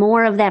 or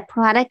more of that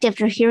product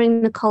after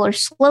hearing the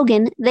caller's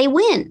slogan, they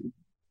win.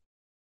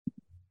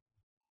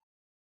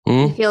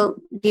 Do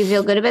you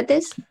feel good about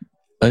this?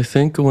 I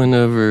think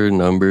whenever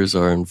numbers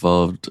are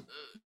involved,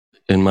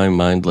 in my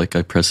mind, like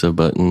I press a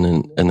button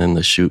and then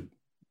the chute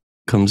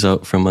comes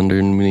out from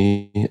under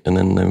me and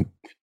then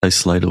I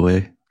slide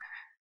away.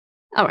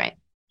 All right.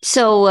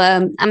 So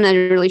I'm not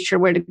really sure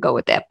where to go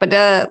with that,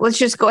 but let's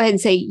just go ahead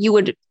and say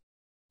you'd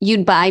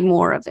buy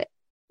more of it.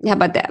 How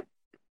about that?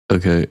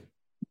 Okay.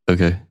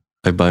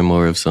 I buy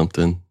more of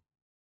something.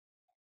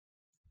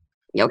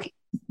 Okay.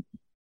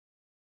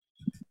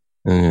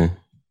 All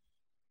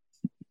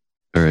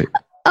right.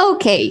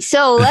 Okay,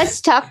 so let's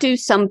talk to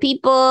some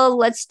people.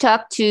 Let's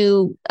talk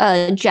to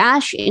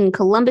Josh in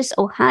Columbus,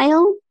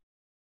 Ohio.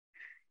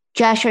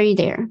 Josh, are you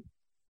there?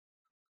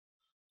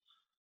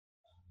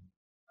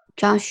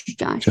 Josh.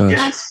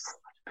 Yes.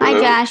 Hi,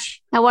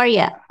 Josh. How are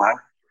you?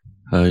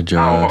 Hi,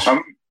 Josh.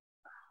 I'm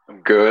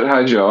good.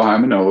 Hi, Jo. Hi,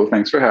 Manolo.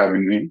 Thanks for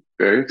having me.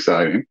 Very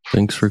exciting.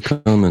 Thanks for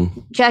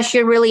coming. Josh,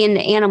 you're really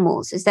into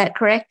animals. Is that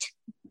correct?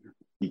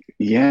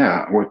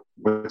 Yeah.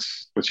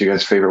 What's your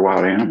guys' favorite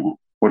wild animal?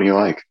 What do you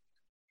like?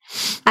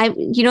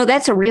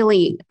 That's a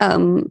really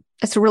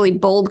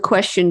bold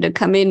question to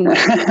come in with.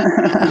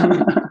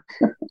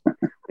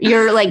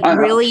 You're like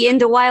really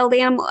into wild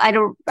animal. I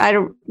don't.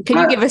 Can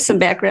you give us some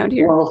background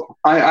here? Well,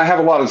 I have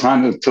a lot of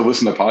time to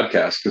listen to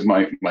podcasts because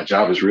my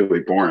job is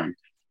really boring.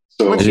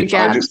 So what's your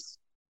job?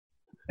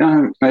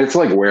 It's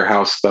like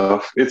warehouse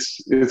stuff.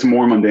 It's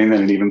more mundane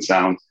than it even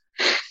sounds.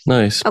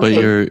 Nice, okay.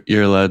 But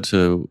you're allowed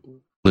to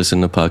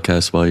listen to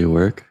podcasts while you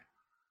work.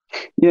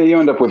 Yeah, you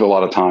end up with a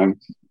lot of time.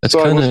 I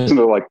listen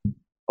to like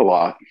a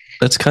lot.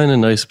 That's kind of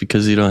nice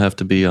because you don't have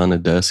to be on a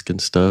desk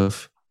and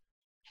stuff.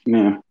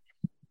 Yeah,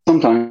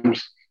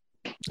 sometimes.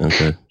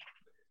 Okay.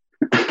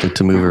 Get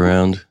to move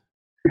around.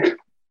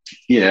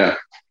 Yeah,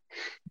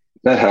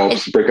 that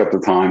helps break up the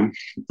time.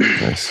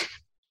 Nice.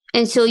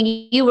 And so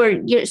you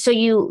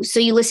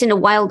listen to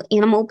wild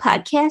animal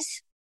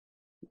podcasts?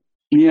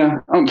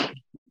 Yeah,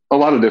 a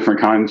lot of different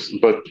kinds,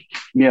 but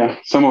yeah,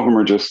 some of them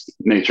are just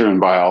nature and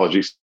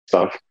biology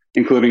stuff,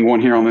 including one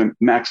here on the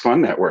Max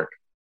Fun Network.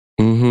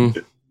 Mm-hmm.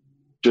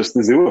 Just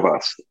the zoo of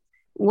us.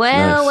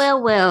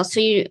 Well. So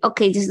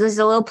this is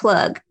a little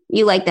plug.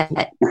 You like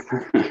that?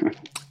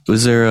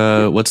 Was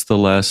there? What's the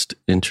last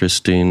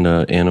interesting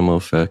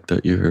animal fact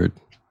that you heard?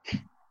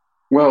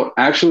 Well,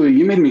 actually,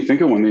 you made me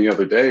think of one the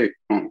other day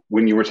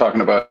when you were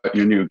talking about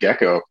your new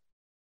gecko.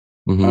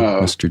 Mm-hmm.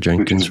 Mr.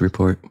 Jenkins'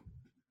 report.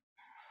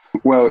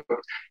 Well,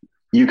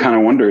 you kind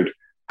of wondered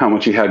how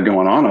much he had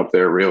going on up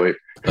there, really.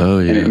 Oh,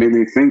 yeah. And it made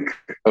me think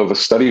of a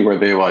study where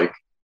they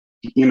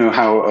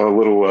how a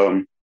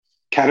little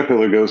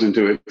caterpillar goes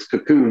into its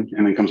cocoon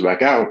and then comes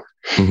back out.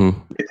 Mm-hmm.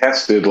 They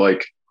tested,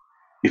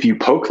 if you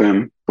poke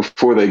them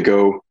before they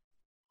go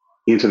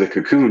into the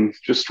cocoon,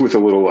 just with a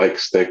little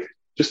stick,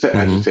 just to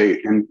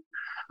agitate and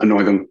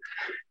annoy them.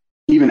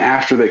 Even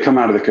after they come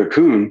out of the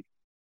cocoon,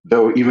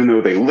 even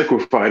though they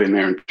liquefied in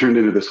there and turned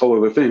into this whole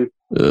other thing,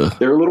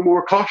 they're a little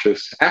more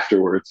cautious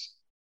afterwards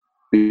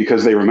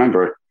because they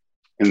remember.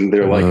 And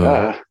they're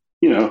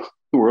the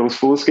world is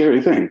full of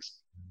scary things.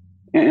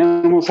 And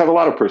animals have a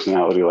lot of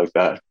personality like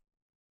that.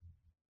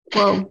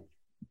 Well,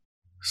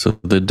 so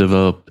they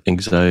develop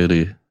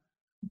anxiety.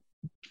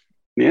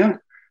 Yeah.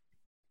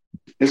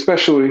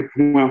 Especially,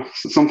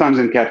 sometimes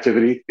in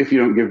captivity, if you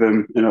don't give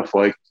them enough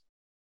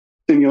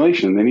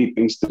stimulation, they need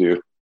things to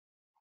do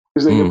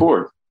because they get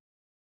bored.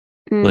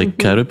 Like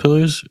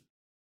caterpillars?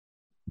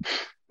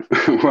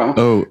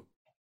 Well,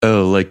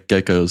 like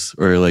geckos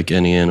or like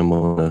any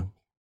animal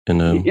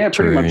in a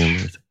pretty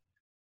much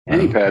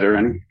any pet or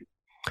any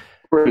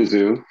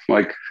zoo.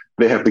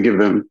 They have to give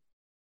them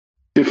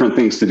different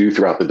things to do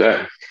throughout the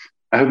day.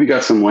 I hope you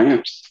got some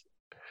lamps.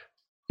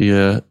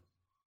 Yeah.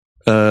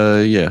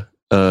 Yeah.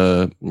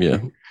 We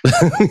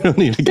don't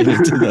need to get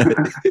into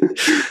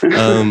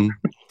that.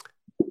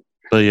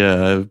 But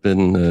yeah, I've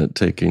been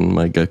taking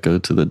my gecko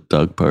to the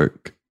dog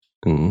park,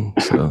 and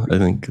so I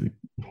think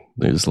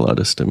there's a lot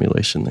of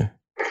stimulation there.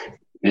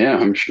 Yeah,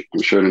 I'm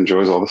sure it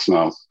enjoys all the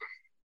smells.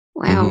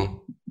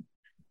 Wow.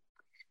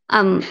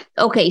 Mm-hmm.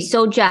 Okay,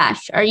 so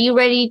Josh, are you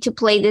ready to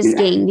play this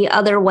game, The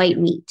Other White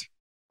Meat?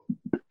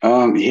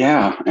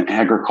 Yeah, an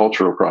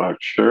agricultural product,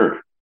 sure.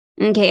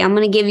 Okay, I'm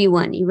going to give you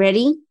one. You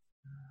ready?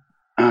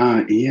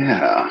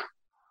 Yeah.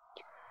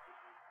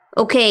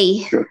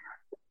 Okay. Sure.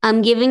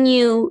 I'm giving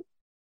you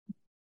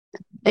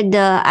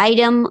the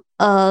item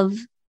of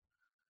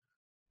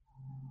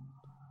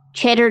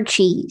cheddar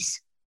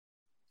cheese.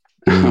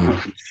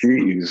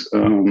 Cheese.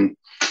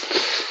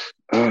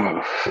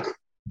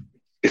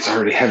 It's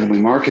already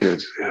heavily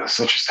marketed.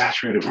 Such a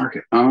saturated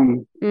market.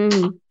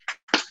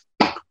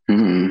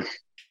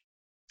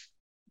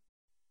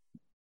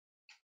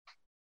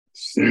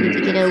 Need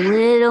to get a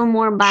little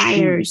more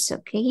buyers,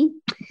 okay?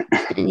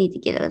 I need to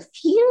get a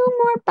few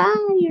more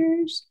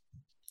buyers.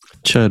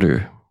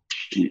 Cheddar.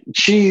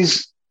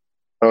 Cheese.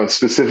 Oh, it's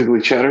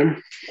specifically cheddar?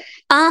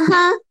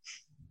 Uh-huh.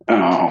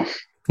 Oh.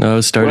 No, I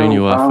was starting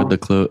you off with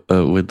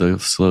the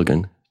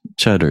slogan.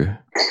 Cheddar.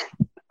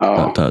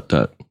 Oh. ...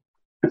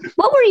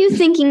 What were you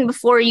thinking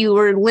before you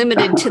were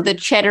limited to the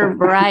cheddar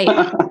variety?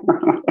 All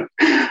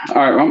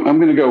right, I'm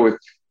going to go with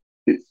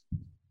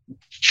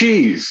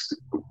cheese.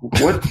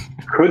 What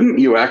couldn't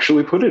you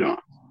actually put it on?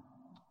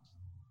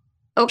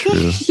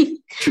 Okay.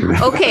 True.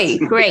 Okay,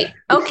 great.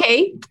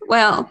 Okay,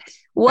 well,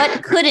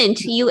 what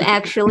couldn't you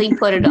actually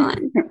put it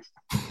on?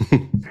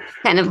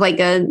 Kind of like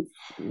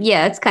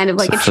it's kind of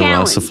like it's a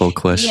challenge. Philosophical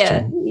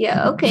question.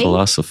 Yeah, okay.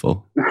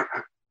 Philosophical.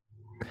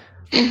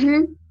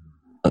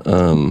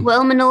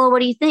 Well, Manolo, what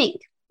do you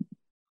think?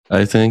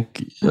 I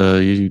think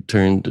you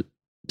turned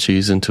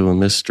cheese into a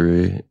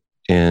mystery,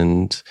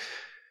 and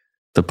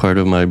the part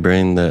of my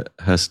brain that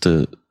has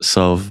to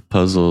solve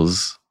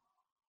puzzles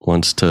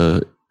wants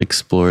to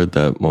explore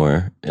that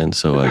more, and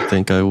so I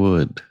think I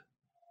would.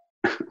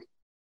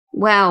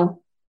 Wow.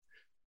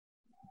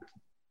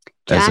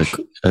 Josh,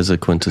 as a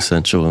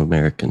quintessential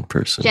American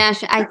person.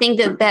 Josh, I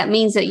think that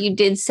means that you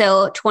did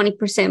sell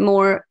 20%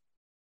 more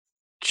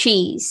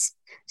cheese.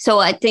 So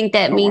I think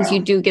that means you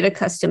do get a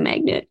custom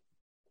magnet.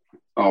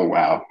 Oh,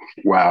 wow.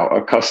 Wow.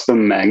 A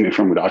custom magnet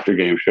from a Dr.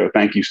 Game Show.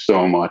 Thank you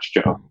so much,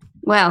 Joe.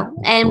 Wow.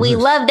 And we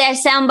love that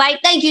soundbite.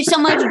 Thank you so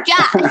much,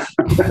 Josh.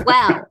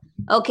 Wow.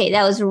 Okay.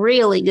 That was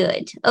really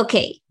good.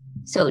 Okay.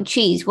 So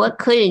cheese, what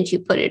couldn't you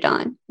put it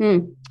on?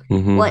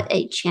 What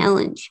a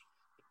challenge.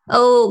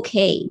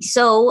 Okay.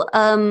 So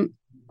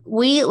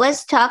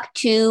let's talk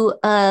to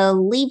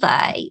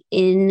Levi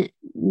in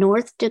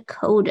North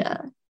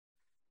Dakota.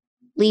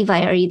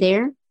 Levi, are you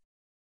there?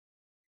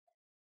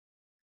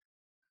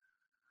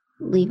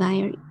 Levi,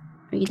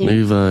 are you there?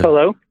 Levi.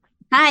 Hello.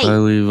 Hi,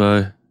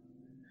 Levi.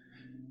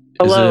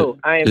 Hello.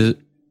 I'm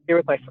here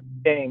with my friend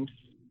James.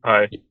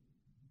 Hi.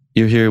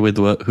 You're here with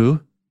what?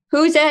 Who?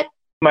 Who's that?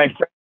 My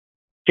friend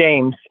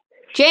James.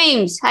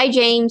 James. Hi,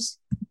 James.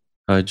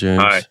 Hi,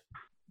 James. Hi.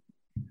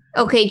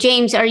 Okay,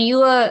 James,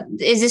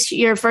 is this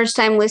your first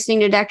time listening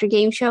to Dr.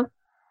 Game Show?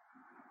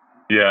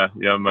 Yeah,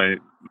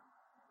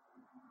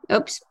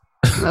 Oops.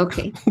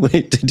 Okay.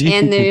 Wait, did you?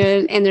 And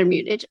they're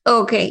muted.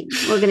 Okay,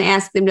 we're gonna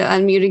ask them to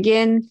unmute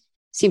again.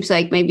 Seems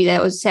like maybe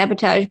that was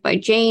sabotaged by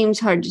James.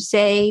 Hard to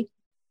say.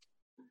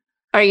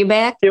 Are you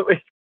back?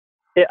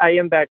 I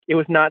am back. It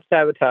was not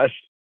sabotaged.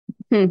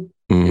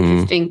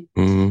 Interesting.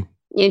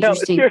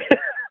 Interesting.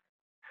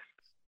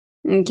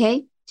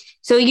 Okay.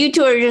 So you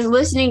two are just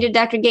listening to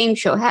Dr. Game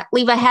Show.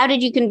 Levi, how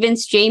did you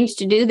convince James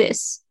to do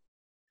this?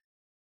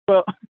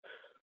 Well,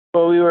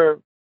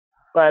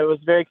 I was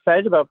very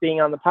excited about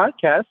being on the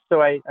podcast,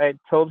 so I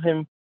told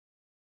him,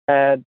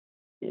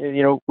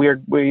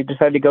 we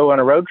decided to go on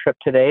a road trip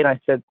today, and I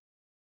said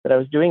that I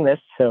was doing this,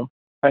 so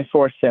I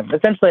forced him.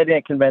 Essentially, I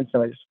didn't convince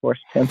him; I just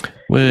forced him.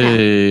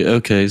 Wait,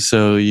 okay,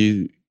 so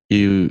you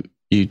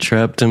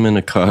trapped him in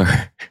a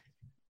car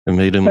and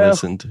made him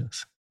listen to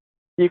us.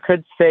 You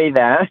could say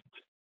that.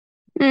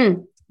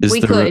 Is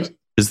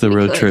the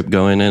road trip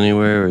going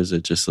anywhere, or is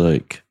it just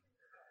like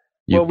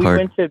we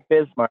went to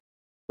Bismarck,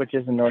 which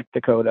is in North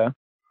Dakota.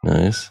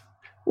 Nice.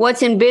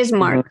 What's in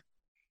Bismarck?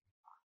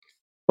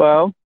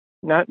 Well,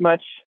 not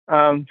much.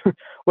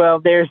 Well,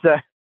 there's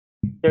a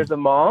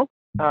mall.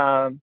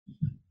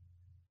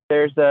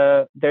 There's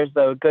a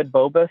good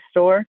boba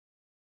store.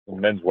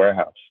 Men's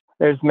Warehouse.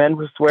 There's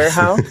Men's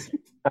Warehouse.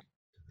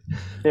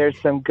 There's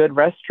some good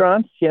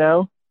restaurants.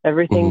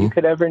 Everything you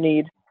could ever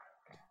need.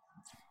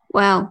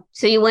 Wow.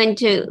 So you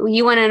went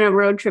on a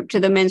road trip to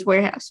the Men's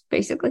Warehouse,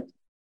 basically.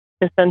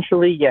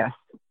 Essentially, yes.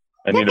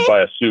 I need to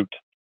buy a suit.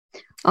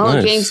 Oh,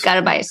 nice. James got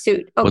to buy a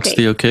suit. Okay. What's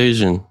the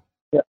occasion?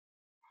 Yeah.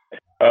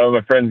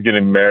 My friend's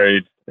getting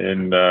married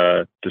in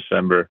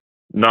December.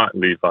 Not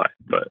Levi,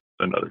 but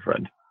another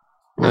friend.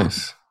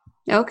 Nice.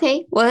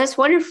 Okay. Well, that's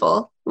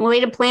wonderful. Way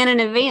to plan in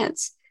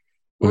advance.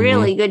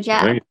 Really good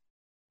job.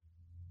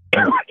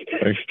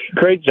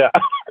 Great job.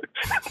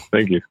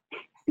 Thank you.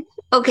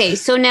 Okay,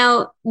 so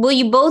now will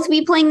you both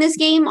be playing this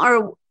game,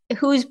 or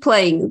who's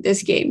playing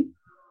this game?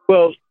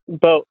 Well,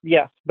 both.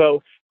 Yes,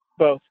 both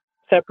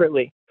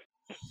separately.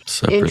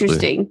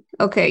 Interesting.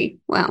 Okay.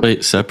 Wow.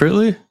 Wait,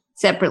 separately?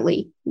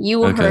 Separately.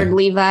 You heard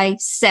Levi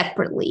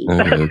separately.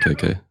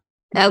 Okay.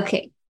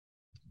 Okay.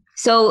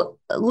 So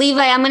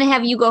Levi, I'm going to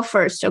have you go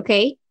first.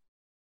 Okay.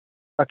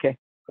 Okay.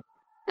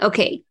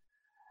 Okay.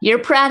 Your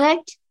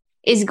product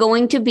is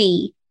going to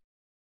be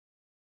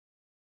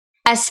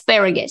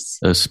asparagus.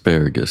 Okay.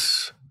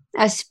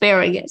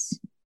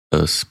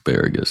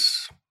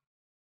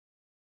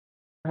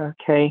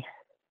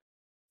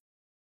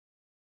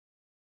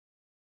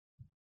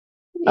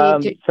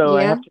 So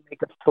I have to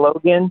make a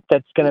slogan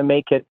that's going to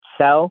make it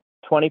sell.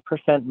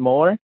 20%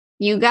 more?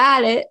 You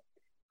got it.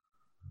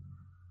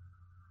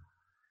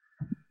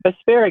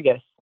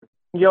 Asparagus.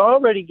 You're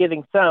already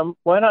getting some.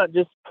 Why not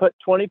just put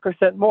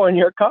 20% more in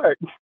your cart?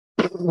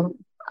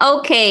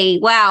 Okay.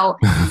 Wow.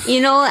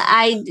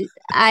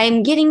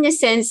 I'm getting the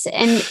sense,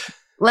 and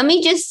let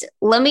me just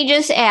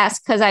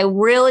ask, because I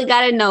really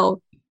got to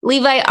know.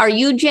 Levi, are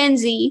you Gen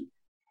Z?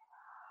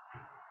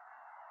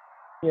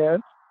 Yes.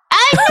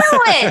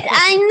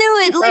 I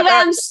knew it. Levi,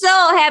 I'm so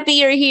happy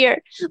you're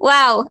here.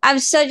 Wow. I'm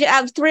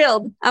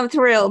thrilled.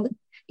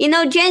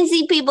 Gen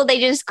Z people, they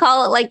just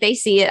call it like they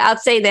see it. I'll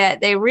say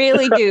that. They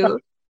really do.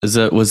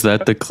 Was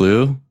that the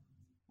clue?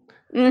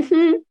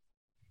 Mm-hmm.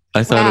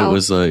 I thought it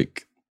was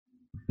like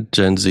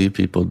Gen Z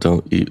people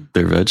don't eat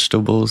their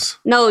vegetables.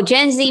 No,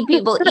 Gen Z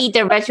people eat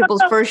their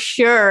vegetables for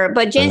sure.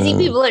 But Gen Z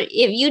people, if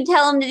you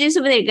tell them to do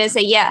something, they're going to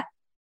say, yeah,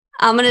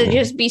 I'm going to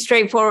just be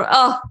straightforward.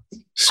 Oh,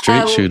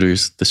 straight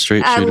shooters, the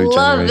straight shooter generation.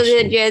 I love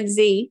the Gen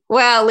Z.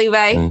 Wow,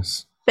 Levi.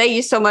 Nice. Thank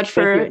you so much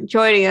for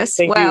joining us.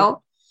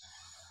 Wow.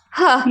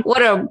 Huh,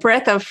 what a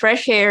breath of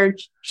fresh air.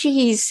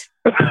 Jeez.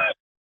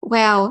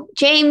 Wow.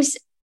 James,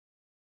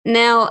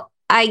 now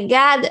I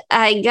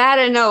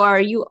gotta know, are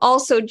you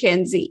also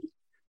Gen Z?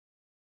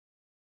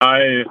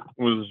 I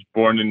was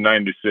born in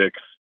 96.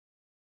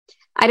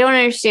 I don't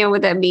understand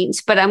what that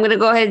means, but I'm going to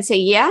go ahead and say,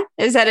 yeah.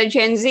 Is that a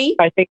Gen Z?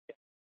 I think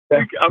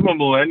I'm a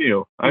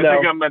millennial. I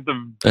think I'm at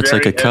the That's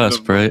like a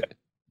cusp, right?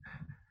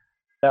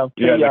 No,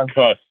 yeah, young. the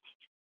cusp.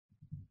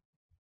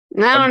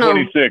 I don't know.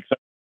 26.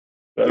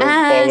 I don't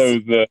follow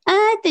the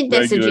I think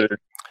that's regular.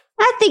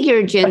 I think you're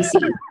a Gen Z.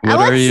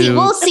 Let's see.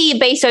 We'll see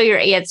based on your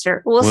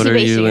answer. We'll see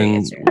based on your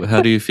answer.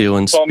 How do you feel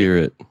in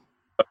spirit?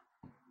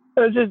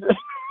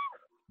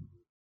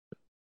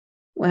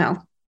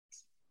 Wow.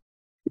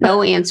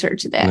 No answer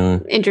to that.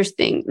 No.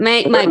 Interesting.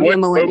 Might be a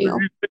millennial.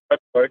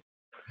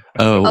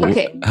 Oh,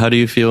 okay. How do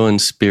you feel in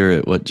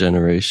spirit? What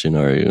generation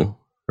are you?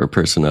 Or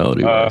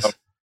personality wise?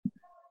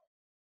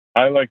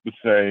 I like to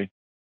say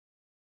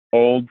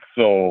old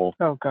soul.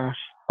 Oh, gosh.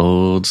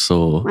 Old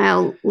soul.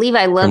 Wow,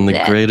 Levi, love From the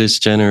that.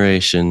 greatest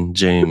generation,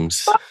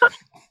 James.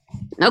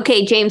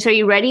 Okay, James, are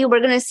you ready? We're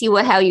going to see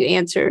how you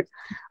answer.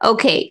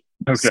 Okay.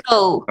 So,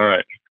 all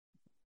right.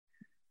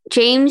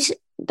 James,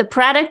 the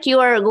product you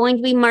are going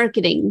to be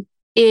marketing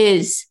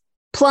is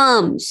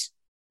plums.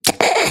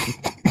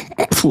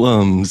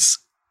 Plums.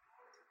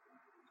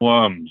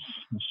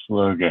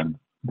 Slogan.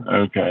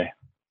 Okay.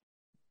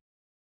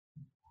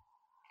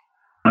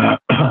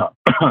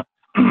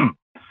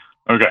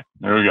 Okay,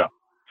 there we go.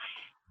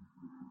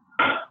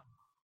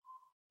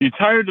 You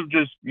tired of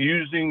just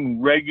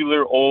using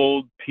regular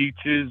old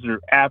peaches or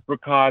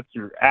apricots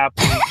or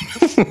apples?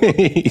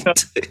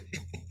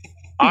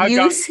 I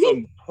got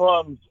some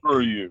plums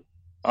for you.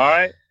 All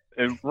right?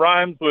 It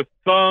rhymes with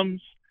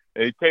thumbs.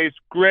 They taste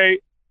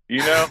great.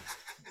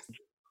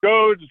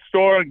 Go to the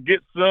store and get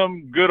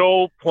some good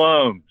old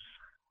plums.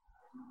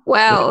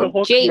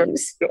 Wow,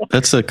 James.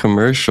 That's a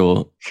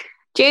commercial.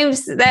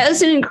 James, that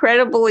was an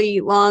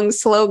incredibly long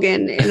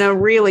slogan in a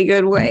really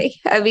good way.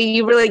 I mean,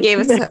 you really gave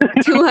us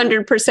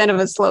 200% of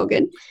a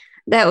slogan.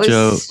 That was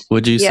Joe.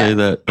 Would you say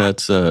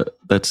that's a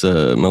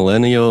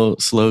millennial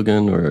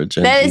slogan or a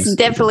Gen Z? That is slogan?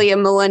 Definitely a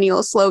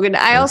millennial slogan.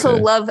 I also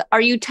love.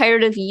 Are you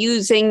tired of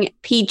using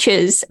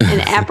peaches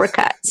and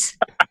apricots?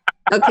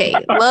 Okay,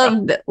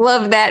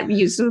 love that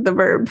use of the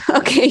verb.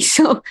 Okay,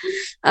 so,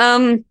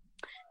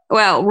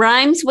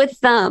 rhymes with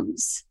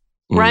thumbs.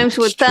 Rhymes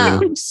with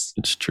thumbs.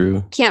 It's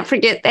true. Can't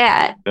forget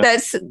that.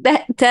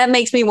 That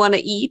makes me want to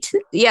eat.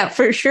 Yeah,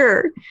 for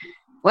sure.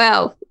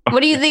 Wow.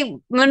 What do you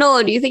think,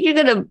 Manolo? Do you think you're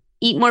gonna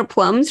eat more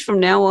plums from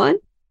now on?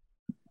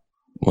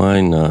 Why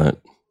not?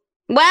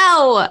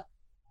 Wow.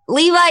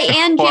 Levi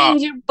and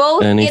James, you're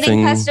both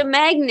getting custom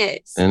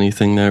magnets.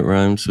 Anything that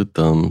rhymes with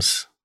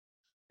thumbs.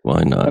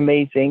 Why not?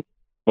 Amazing.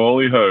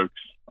 Holy hoax.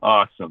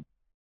 Awesome.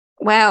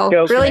 Wow.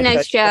 Really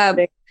nice job.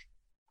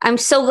 I'm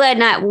so glad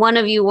not one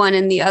of you won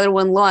and the other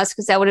one lost,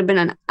 because that would have been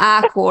an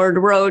awkward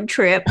road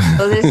trip.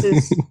 So this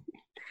is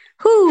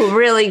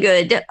really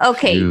good.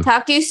 Okay.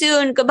 Talk to you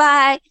soon.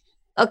 Goodbye.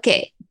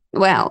 Okay.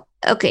 Wow.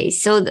 Okay.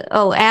 So,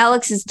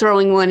 Alex is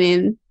throwing one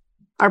in.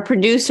 Our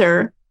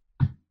producer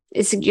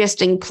is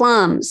suggesting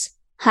plums,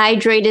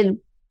 hydrated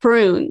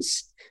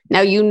prunes.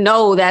 Now,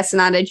 that's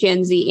not a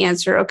Gen Z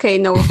answer. Okay.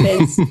 No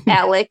offense,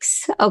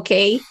 Alex.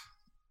 Okay.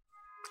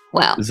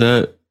 Wow.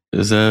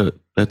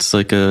 That's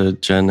like a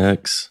Gen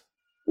X.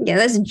 Yeah,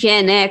 that's a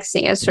Gen X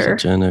answer.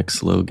 Gen X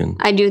slogan.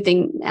 I do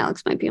think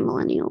Alex might be a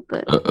millennial,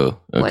 but okay.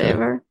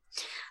 Whatever.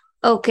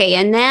 Okay,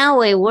 and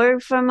now a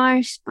word from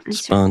our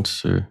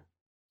sponsor.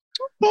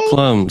 Okay.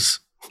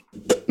 Plums.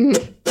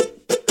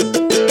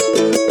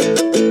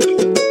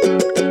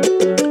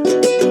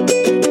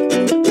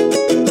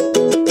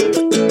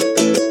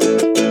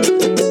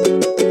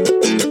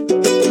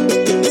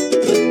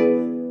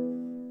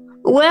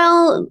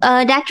 Well,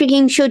 Dr.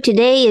 King Show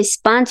today is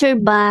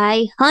sponsored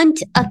by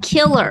Hunt a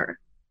Killer.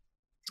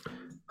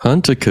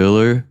 Hunt a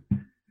Killer?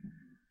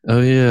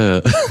 Oh, yeah.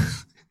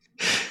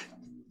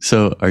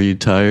 So, are you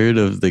tired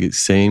of the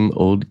same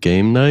old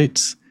game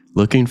nights?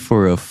 Looking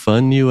for a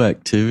fun new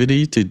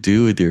activity to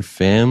do with your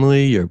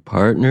family, your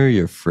partner,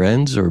 your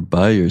friends, or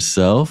by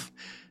yourself?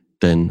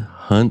 Then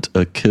Hunt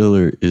a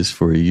Killer is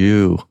for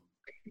you.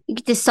 You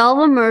get to solve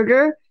a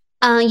murder.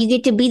 You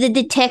get to be the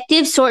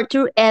detective, sort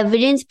through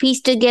evidence,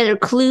 piece together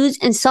clues,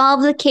 and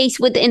solve the case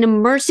with an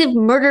immersive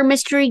murder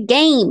mystery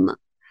game.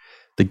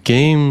 The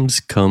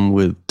games come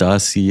with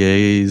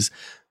dossiers,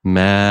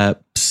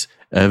 maps,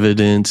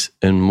 evidence,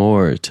 and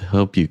more to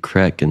help you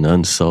crack an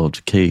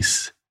unsolved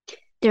case.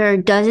 There are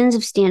dozens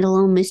of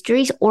standalone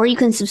mysteries, or you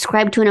can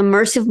subscribe to an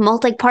immersive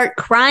multi-part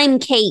crime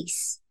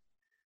case.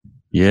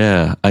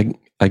 Yeah,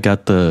 I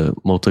got the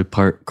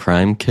multi-part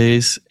crime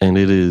case, and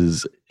it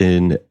is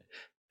an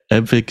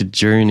epic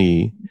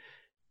journey.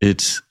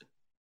 It's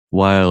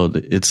wild.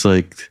 It's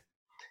like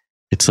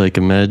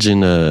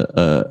imagine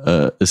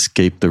a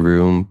escape the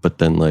room, but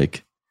then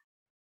like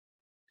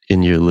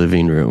in your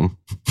living room.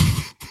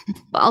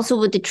 Also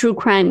with the true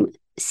crime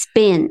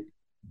spin.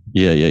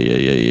 Yeah.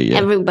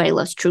 Everybody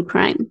loves true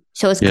crime.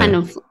 So it's kind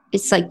of,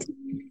 it's like,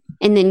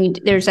 and then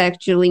there's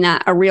actually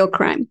not a real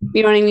crime.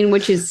 You know what I mean?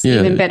 Which is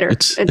even better.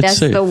 That's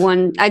safe. The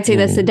one, I'd say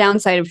that's the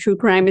downside of true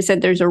crime, is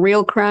that there's a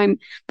real crime,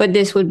 but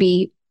this would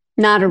be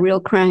not a real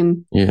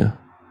crime. Yeah.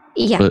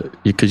 But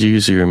you could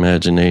use your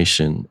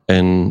imagination,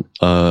 and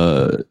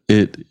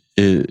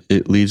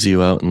it leaves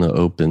you out in the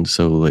open.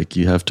 So like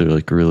you have to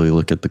like really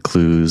look at the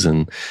clues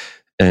and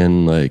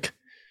like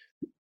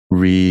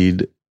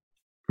read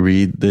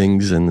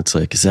things, and it's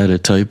like, is that a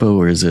typo,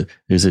 or is it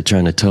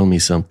trying to tell me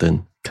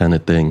something, kind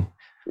of thing?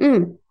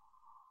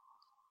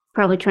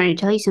 Probably trying to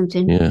tell you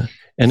something. Yeah.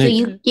 And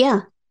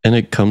and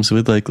it comes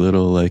with like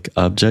little like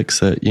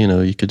objects that, you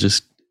know, you could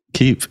just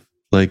keep,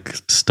 like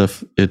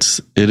stuff. It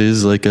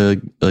is like a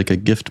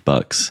gift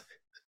box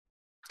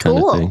kind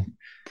of thing.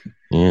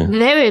 Yeah.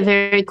 Very,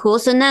 very cool.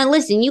 So now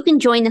listen, you can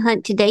join the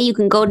hunt today. You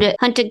can go to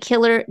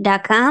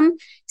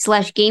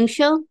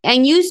huntakiller.com/gameshow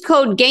and use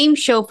code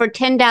GAMESHOW for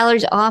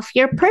 $10 off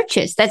your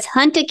purchase. That's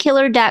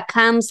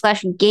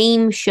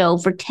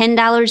huntakiller.com/gameshow for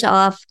 $10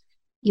 off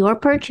your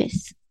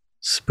purchase.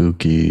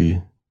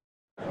 Spooky.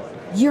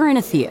 You're in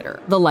a theater.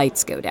 The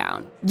lights go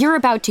down. You're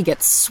about to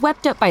get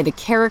swept up by the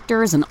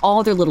characters and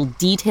all their little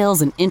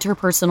details and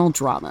interpersonal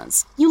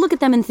dramas. You look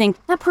at them and think,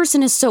 that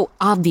person is so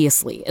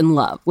obviously in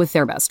love with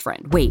their best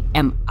friend. Wait,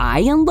 am I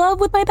in love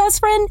with my best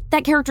friend?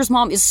 That character's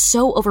mom is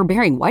so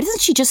overbearing. Why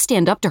doesn't she just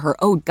stand up to her?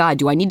 Oh God,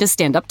 do I need to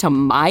stand up to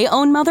my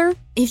own mother?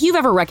 If you've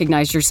ever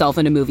recognized yourself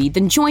in a movie,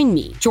 then join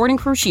me, Jordan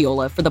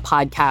Crucchiola, for the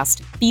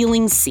podcast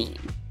Feeling Seen.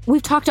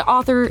 We've talked to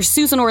author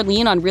Susan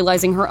Orlean on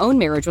realizing her own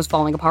marriage was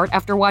falling apart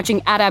after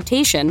watching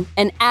Adaptation,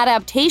 an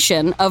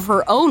adaptation of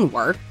her own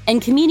work,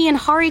 and comedian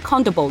Hari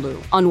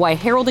Kondabolu on why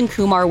Harold and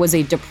Kumar was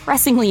a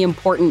depressingly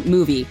important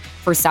movie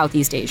for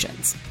Southeast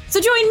Asians. So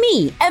join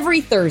me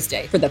every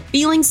Thursday for the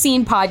Feeling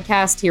Seen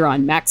podcast here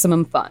on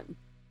Maximum Fun.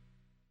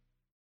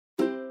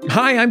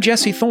 Hi, I'm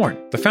Jesse Thorne,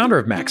 the founder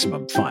of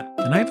Maximum Fun,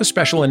 and I have a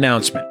special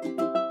announcement.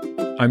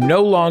 I'm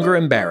no longer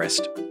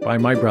embarrassed by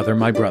my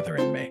brother,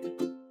 and me.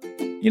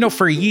 You know,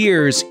 for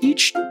years,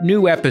 each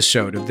new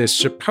episode of this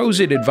supposed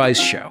advice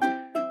show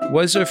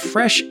was a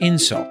fresh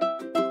insult,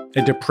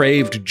 a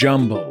depraved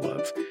jumble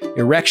of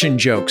erection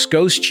jokes,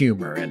 ghost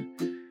humor, and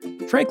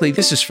frankly,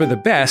 this is for the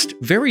best,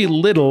 very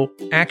little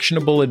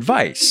actionable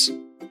advice.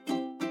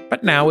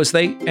 But now, as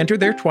they enter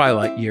their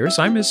twilight years,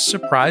 I'm as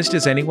surprised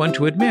as anyone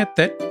to admit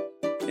that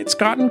it's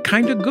gotten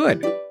kind of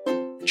good.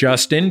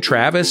 Justin,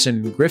 Travis,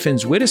 and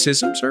Griffin's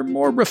witticisms are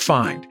more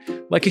refined,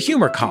 like a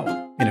humor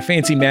column in a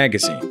fancy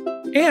magazine.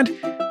 And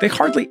they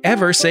hardly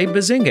ever say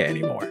bazinga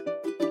anymore.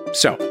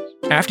 So,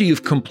 after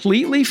you've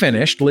completely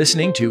finished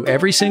listening to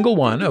every single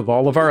one of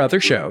all of our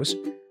other shows,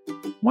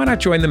 why not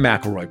join the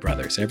McElroy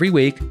brothers every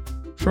week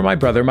for My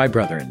Brother,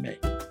 and Me?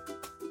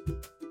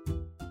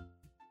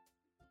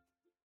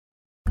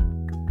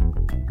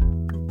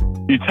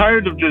 You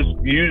tired of just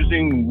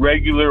using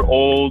regular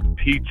old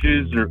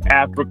peaches or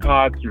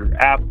apricots or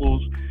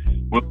apples?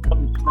 Well,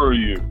 thumbs for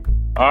you.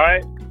 All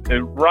right? It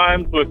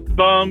rhymes with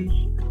thumbs.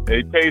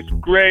 They taste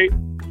great,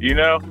 you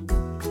know.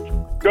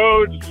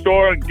 Go to the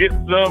store and get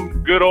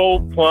some good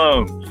old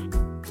plums.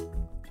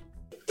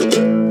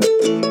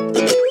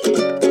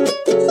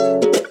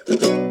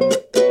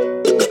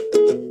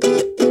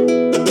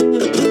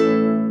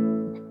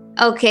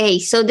 Okay,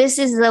 so this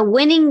is the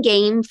winning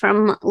game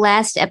from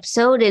last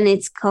episode, and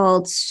it's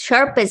called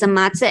Sharp as a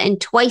Matzah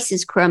and Twice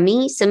as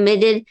Crummy,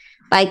 submitted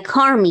by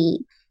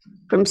Carmi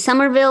from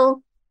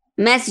Somerville,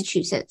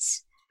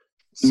 Massachusetts.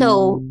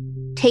 So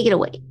take it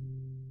away.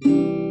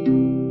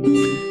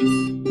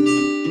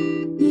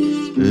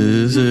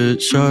 Is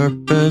it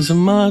sharp as a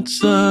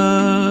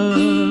matzah?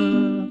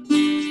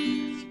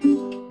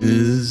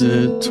 Is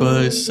it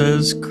twice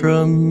as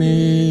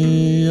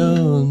crummy?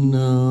 Oh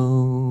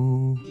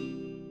no.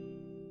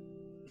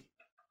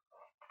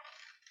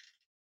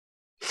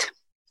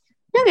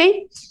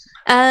 Okay.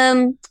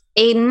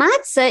 A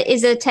matzah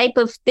is a type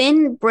of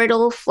thin,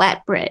 brittle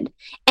flatbread.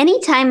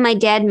 Anytime my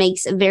dad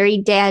makes a very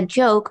dad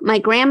joke, my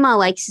grandma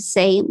likes to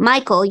say,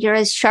 "Michael, you're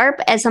as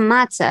sharp as a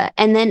matzah,"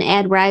 and then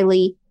add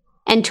Riley,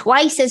 and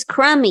twice as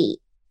crummy.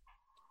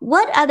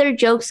 What other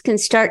jokes can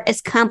start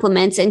as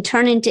compliments and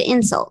turn into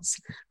insults?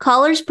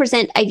 Callers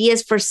present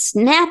ideas for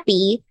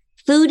snappy,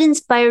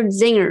 food-inspired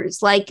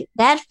zingers like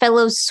that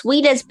fellow's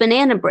sweet as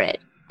banana bread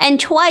and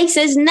twice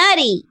as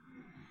nutty.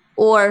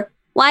 Or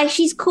why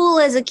she's cool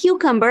as a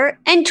cucumber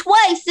and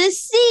twice as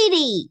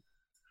seedy.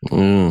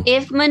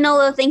 If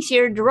Manolo thinks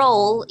you're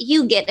droll,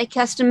 you get a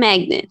custom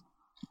magnet.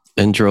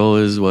 And droll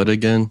is what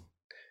again?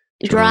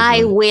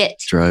 Dry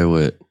wit. Dry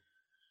wit.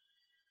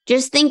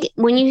 Just think,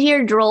 when you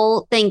hear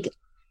droll, think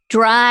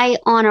dry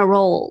on a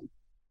roll.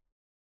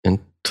 And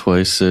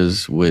twice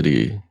as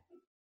witty.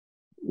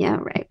 Yeah,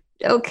 right.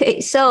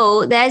 Okay,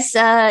 so that's,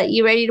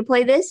 you ready to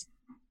play this?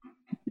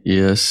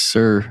 Yes,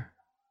 sir.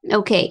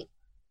 Okay.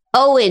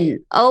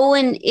 Owen.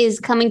 Owen is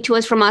coming to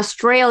us from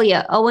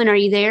Australia. Owen, are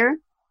you there?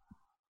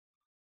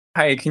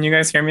 Hi, can you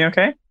guys hear me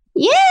okay?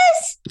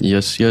 Yes!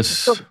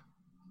 Yes.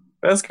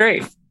 That's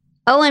great.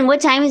 Owen,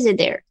 what time is it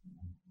there?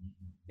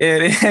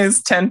 It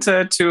is 10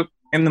 to 2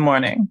 in the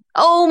morning.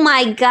 Oh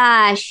my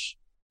gosh.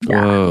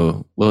 Yeah.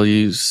 Whoa. Well,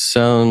 you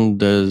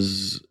sound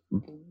as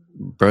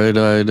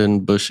bright-eyed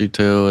and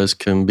bushy-tailed as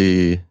can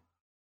be.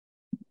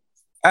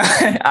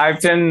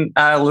 I've been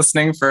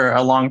listening for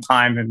a long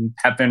time and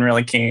have been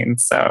really keen.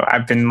 So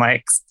I've been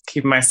like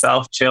keeping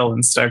myself chill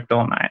and stoked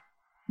all night.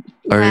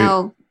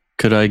 Wow.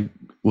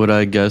 Would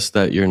I guess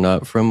that you're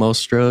not from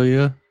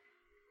Australia?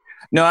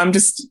 No, I'm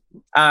just,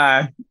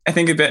 I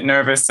think a bit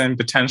nervous and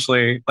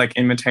potentially like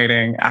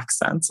imitating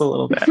accents a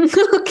little bit.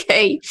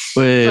 Okay.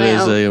 Wait a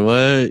second.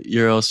 What?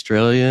 You're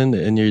Australian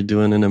and you're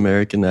doing an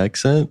American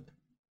accent?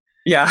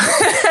 Yeah.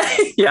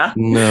 Yeah.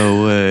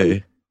 No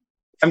way.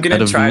 I'm going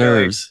to try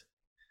nerves. To.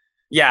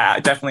 Yeah,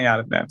 definitely out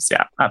of nerves.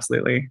 Yeah,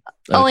 absolutely.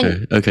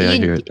 Okay, I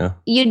hear it now.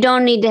 You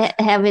don't need to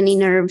have any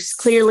nerves.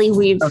 Clearly,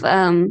 we've,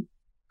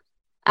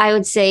 I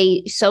would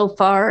say so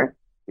far,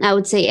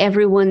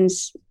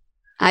 everyone's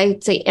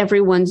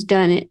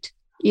done it.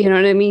 You know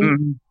what I mean?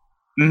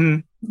 Mm-hmm. Mm-hmm.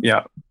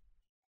 Yeah.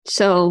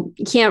 So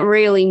you can't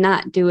really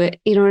not do it.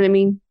 You know what I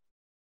mean?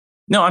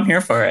 No, I'm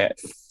here for it.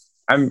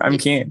 I'm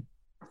keen.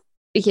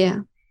 Yeah.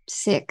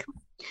 Sick.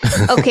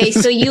 Okay,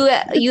 so you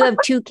have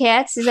 2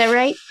 cats, is that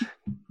right?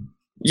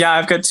 Yeah,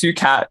 I've got 2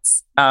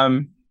 cats.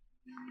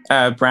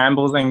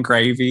 Brambles and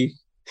Gravy.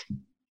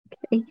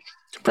 Okay.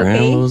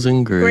 Brambles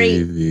and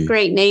Gravy.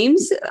 Great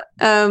names.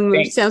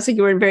 Sounds like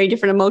you were in very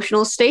different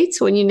emotional states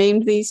when you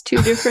named these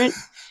 2 different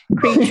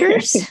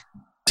creatures.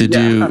 Did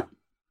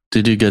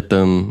you get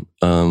them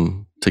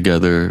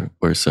together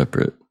or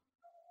separate?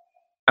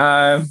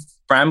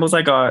 Brambles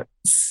I got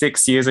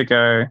 6 years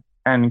ago,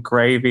 and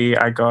Gravy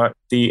I got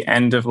the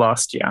end of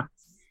last year.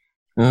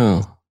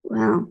 Oh.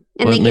 Wow.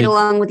 And they get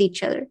along with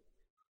each other.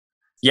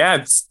 Yeah,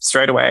 it's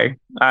straight away.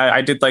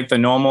 I did like the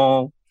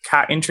normal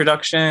cat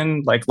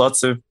introduction, like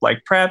lots of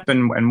like prep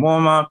and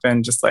warm up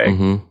and just like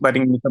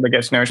letting each other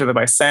get to know each other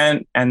by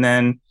scent. And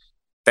then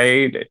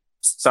they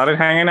started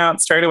hanging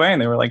out straight away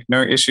and they were like,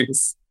 no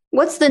issues.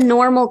 What's the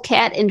normal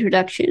cat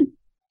introduction?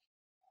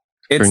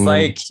 It's Bring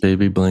like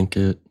baby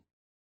blanket.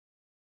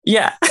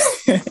 Yeah.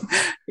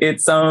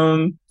 It's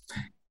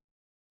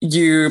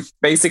you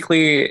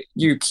basically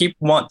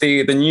want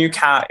the new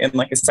cat in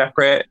like a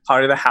separate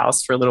part of the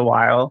house for a little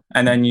while,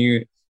 and then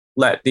you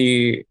let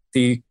the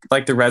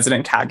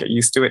resident cat get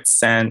used to its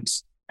scent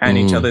and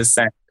each other's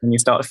scent, and you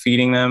start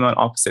feeding them on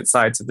opposite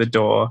sides of the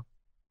door.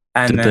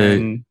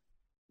 And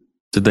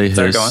did they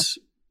hiss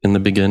in the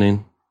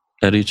beginning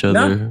at each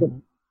other?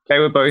 No, they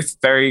were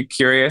both very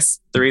curious.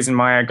 The reason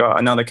why I got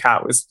another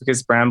cat was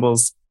because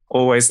Brambles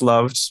always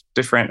loved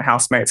different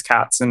housemates'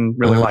 cats and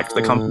really liked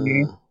the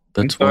company.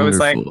 That's so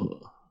wonderful. I was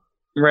like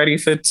ready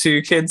for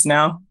 2 kids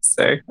now.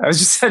 So I was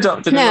just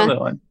adopted another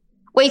one.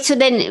 Wait, so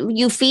then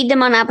you feed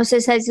them on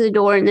opposite sides of the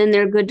door and then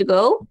they're good to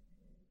go?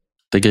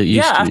 They get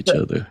used to each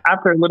other.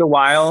 After a little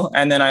while,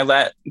 and then I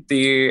let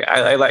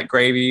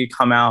Gravy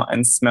come out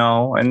and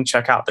smell and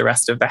check out the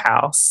rest of the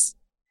house.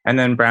 And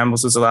then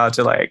Brambles was allowed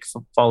to like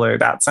follow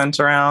that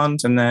scent around.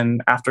 And then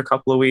after a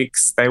couple of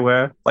weeks, they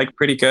were like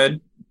pretty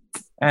good.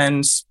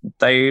 And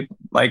they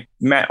like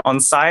met on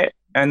site,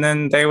 and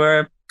then they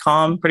were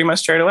calm pretty much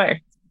straight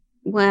away.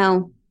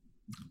 Wow.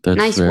 That's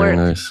nice very work.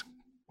 nice.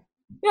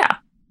 Yeah.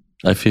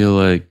 I feel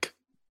like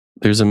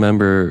there's a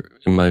member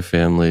in my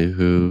family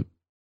who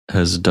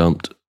has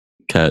dumped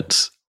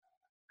cats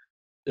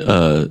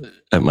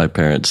at my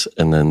parents,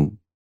 and then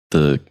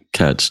the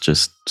cats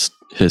just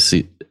hiss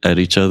at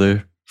each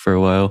other for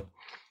a while.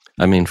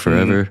 I mean,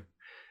 forever.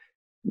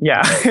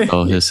 Yeah.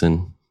 All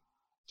hissing.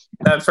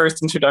 That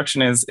first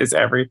introduction is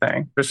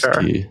everything for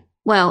sure.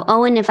 Well,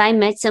 Owen, if I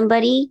met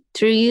somebody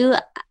through you,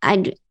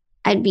 I'd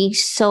be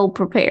so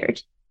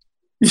prepared.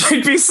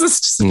 You'd be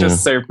just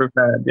so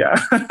prepared, yeah.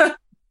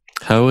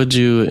 How would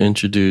you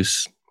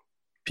introduce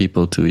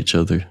people to each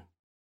other?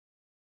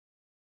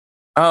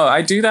 Oh,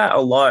 I do that a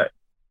lot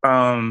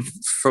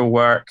for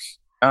work.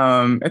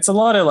 It's a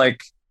lot of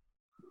like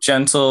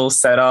gentle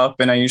setup,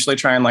 and I usually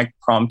try and like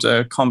prompt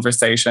a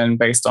conversation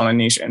based on a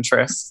niche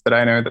interest that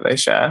I know that they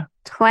share.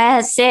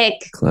 Classic.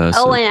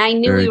 Oh, and I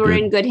knew we were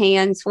in good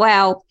hands.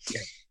 Wow.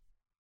 Yeah.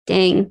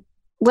 Dang.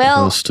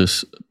 Well,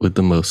 hostess with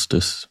the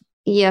mostest.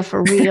 Yeah,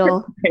 for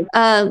real.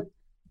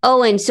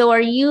 Owen, so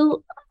are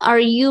you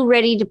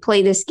ready to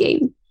play this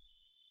game?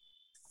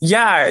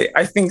 Yeah,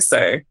 I think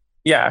so.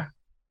 Yeah.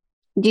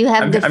 Do you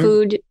have the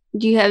food?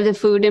 Do you have the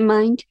food in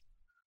mind?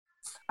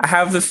 I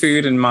have the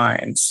food in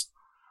mind.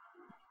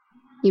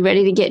 You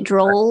ready to get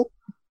droll?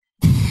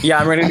 Yeah,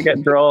 I'm ready to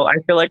get droll. I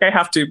feel like I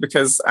have to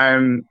because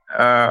I'm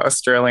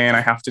Australian.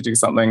 I have to do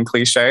something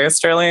cliche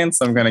Australian,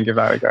 so I'm going to give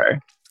that a go.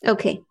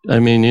 Okay. I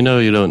mean,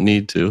 you don't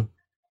need to.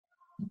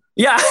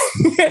 Yeah.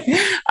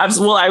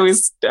 Well, I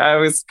was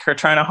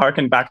trying to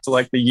harken back to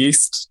like the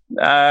yeast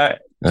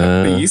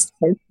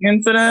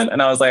incident,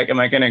 and I was like, am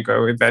I going to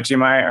go with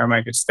Vegemite or am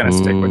I just going to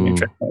stick with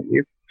nutritional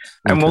yeast?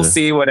 And we'll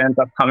see what ends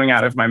up coming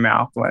out of my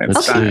mouth when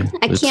it's done.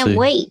 I can't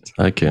wait.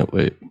 I can't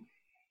wait.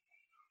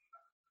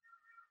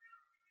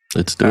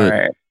 Let's do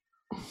it.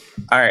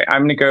 All right.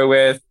 I'm going to go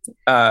with,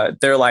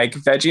 they're like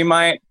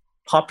Vegemite,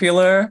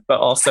 popular, but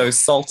also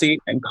salty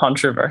and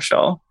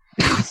controversial.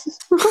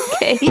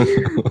 Okay.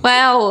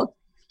 Wow.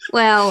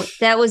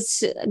 That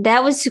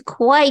was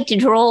quite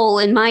droll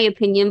in my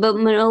opinion. But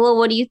Manolo,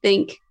 what do you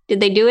think?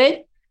 Did they do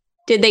it?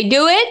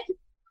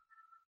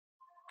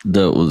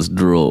 That was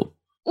droll.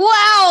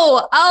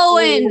 Wow,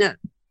 Owen.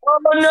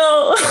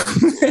 Oh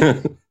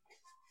no.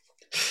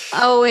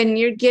 Owen,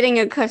 you're getting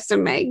a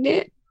custom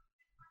magnet.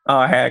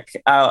 Oh heck!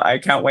 I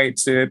can't wait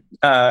to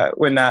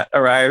when that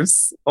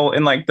arrives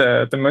in like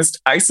the most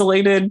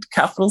isolated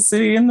capital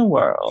city in the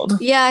world.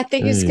 Yeah, I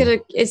think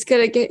it's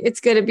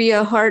gonna be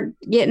a hard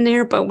getting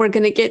there, but we're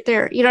gonna get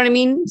there. You know what I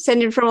mean?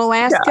 Sending from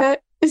Alaska.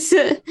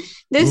 Yeah.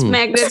 This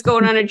magnet's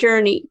going on a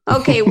journey.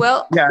 Okay,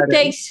 well,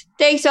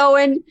 thanks,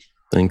 Owen.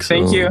 Thanks.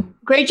 Thank you.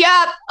 Great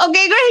job.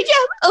 Okay, great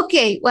job.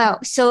 Okay, wow.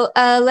 So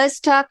let's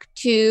talk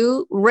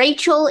to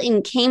Rachel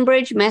in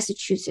Cambridge,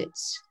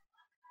 Massachusetts.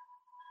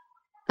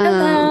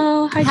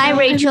 Hello. Hi,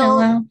 Rachel.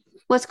 Hello.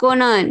 What's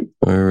going on?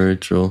 Hi,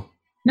 Rachel.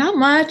 Not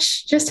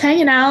much. Just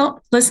hanging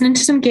out, listening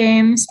to some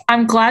games.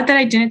 I'm glad that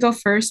I didn't go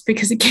first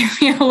because it gave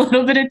me a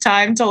little bit of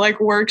time to like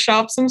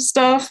workshop some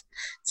stuff.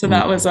 So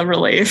that was a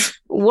relief.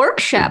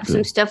 Workshop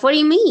some stuff? What do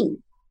you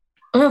mean?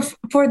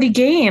 For the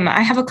game,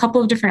 I have a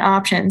couple of different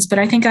options, but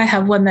I think I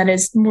have one that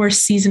is more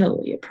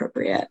seasonally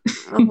appropriate.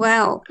 Oh,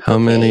 wow. How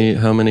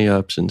many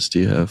options do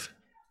you have?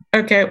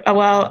 Okay,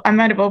 well, I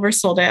might have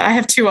oversold it. I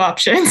have 2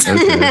 options.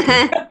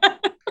 Okay.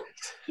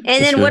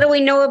 And then what do we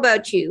know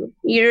about you?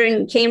 You're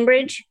in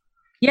Cambridge?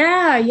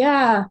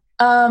 Yeah.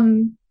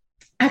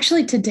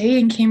 Actually, today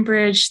in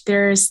Cambridge,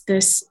 there's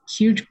this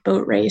huge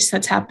boat race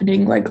that's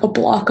happening like a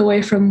block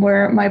away from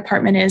where my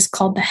apartment is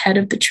called the Head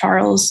of the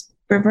Charles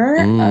River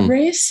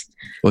race.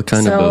 What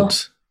kind of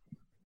boats?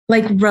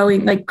 Like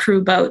rowing, like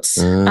crew boats.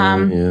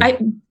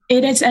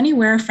 It is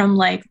anywhere from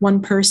like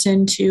 1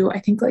 person to I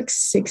think like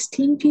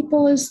 16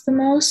 people is the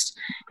most.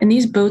 And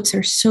these boats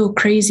are so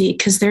crazy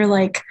because they're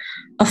like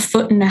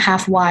 1.5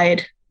 feet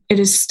wide. It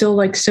is still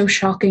like so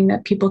shocking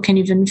that people can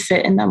even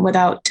fit in them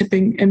without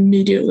tipping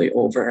immediately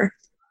over.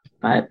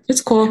 But it's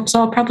cool.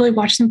 So I'll probably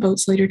watch some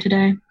boats later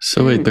today.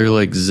 So wait, they're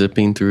like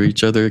zipping through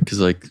each other? Because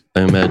like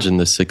I imagine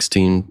the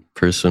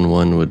 16-person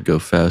one would go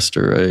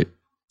faster, right?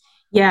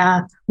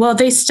 Yeah. Well,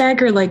 they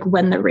stagger like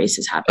when the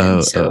races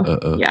happen.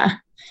 Yeah.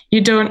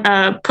 You don't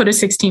put a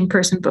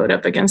 16-person boat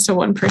up against a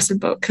 1-person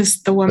boat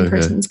because the one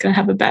person's going to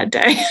have a bad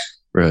day.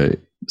 Right.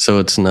 So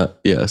it's not,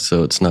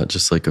 so it's not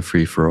just like a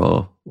free for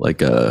all,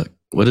 like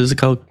what is it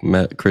called?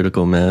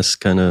 Critical mass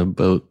kind of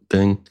boat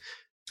thing?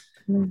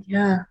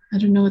 Yeah. I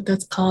don't know what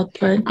that's called,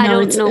 but I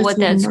don't know what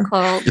that's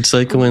called. It's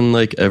like when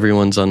like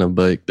everyone's on a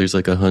bike, there's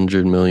like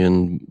 100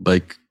 million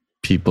bike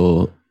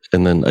people.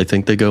 And then I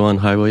think they go on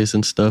highways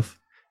and stuff.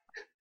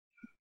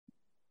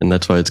 And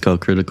that's why it's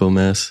called critical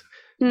mass.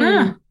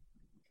 Mm.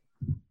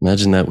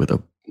 Imagine that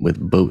with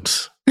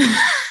boats.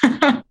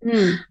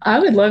 I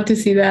would love to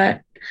see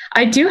that.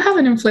 I do have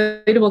an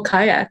inflatable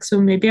kayak,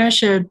 so maybe I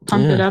should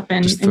pump it up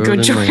and go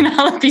join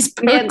all of these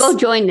boats. Yeah, go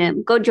join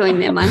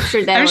them. I'm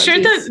sure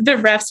that the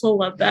refs will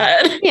love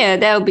that. Yeah,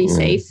 that would be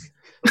safe.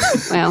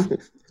 Well,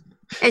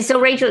 and so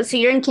Rachel, so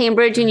you're in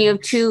Cambridge and you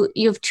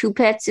have two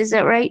pets, is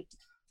that right?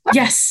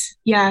 Yes.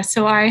 Yeah.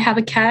 So I have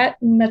a cat,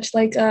 much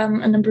like a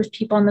number of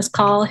people on this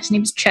call. His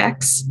name's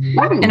Chex.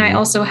 And I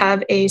also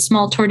have a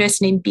small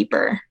tortoise named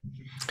Beeper.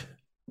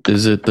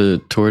 Is it the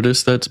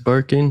tortoise that's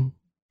barking?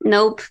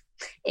 Nope.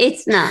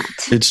 It's not.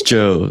 It's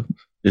Joe.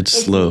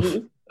 It's Loaf.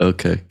 Me.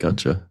 Okay,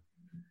 gotcha.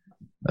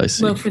 I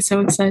see. Loaf was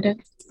so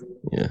excited.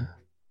 Yeah.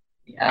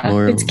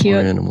 Yeah, it's cute.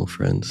 More animal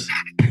friends.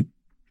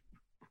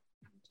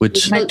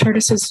 My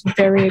tortoise is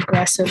very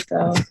aggressive,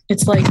 though.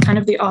 It's like kind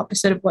of the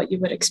opposite of what you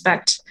would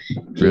expect.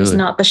 He's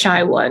not the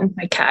shy one.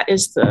 My cat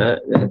is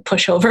the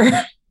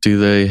pushover. Do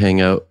they hang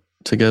out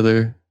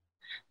together?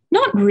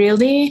 Not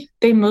really.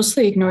 They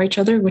mostly ignore each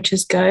other, which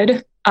is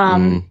good.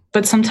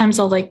 But sometimes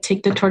I'll like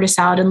take the tortoise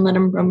out and let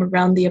him roam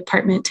around the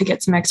apartment to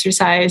get some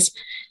exercise.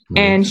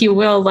 and he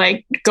will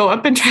like go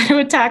up and try to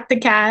attack the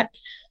cat.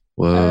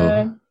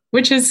 Whoa.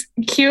 Which is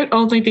cute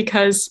only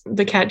because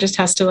the cat just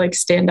has to like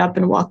stand up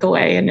and walk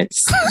away, and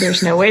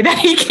there's no way that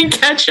he can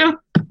catch him.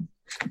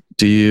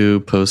 Do you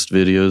post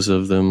videos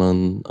of them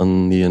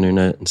on the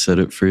internet and set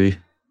it free?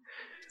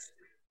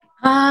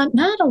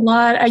 Not a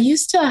lot. I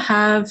used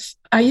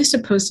to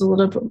post a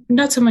little bit,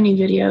 not so many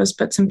videos,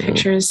 but some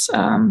pictures.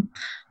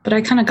 But I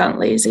kind of got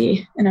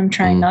lazy, and I'm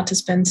trying not to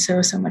spend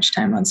so much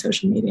time on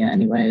social media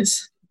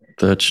anyways.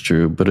 That's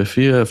true. But if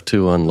you have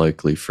two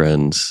unlikely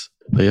friends,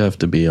 they have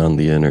to be on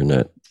the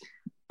internet.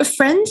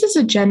 Friends is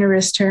a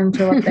generous term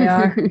for what they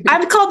are. I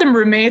would call them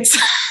roommates.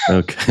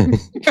 Okay.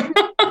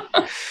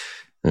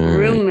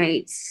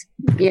 Roommates.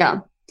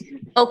 Yeah.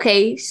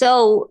 Okay.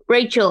 So,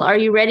 Rachel, are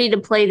you ready to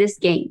play this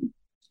game?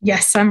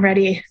 Yes, I'm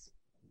ready.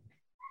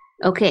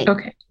 Okay.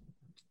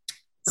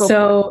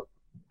 So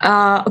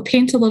I'll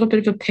paint a little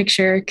bit of a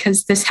picture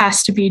because this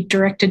has to be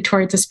directed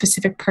towards a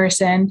specific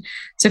person.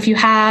 So if you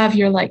have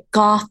your like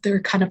goth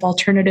or kind of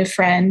alternative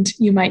friend,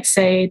 you might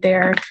say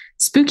they're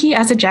spooky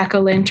as a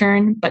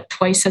jack-o'-lantern, but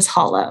twice as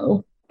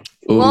hollow.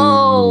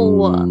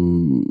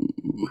 Whoa.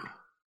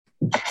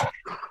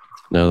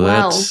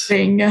 Now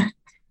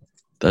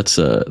that's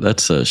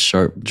a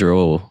sharp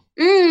draw.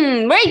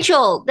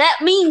 Rachel, that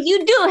means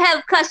you do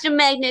have custom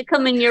magnet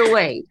coming your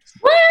way.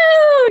 Woo!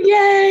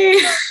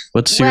 Yay!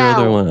 What's your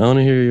other one? I want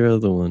to hear your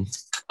other one.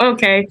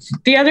 Okay.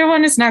 The other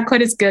one is not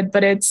quite as good,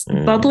 but it's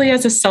bubbly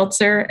as a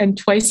seltzer and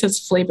twice as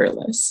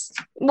flavorless.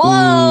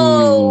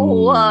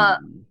 Whoa!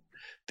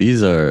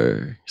 These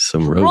are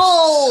some roasts.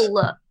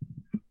 Roll!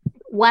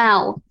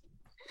 Wow.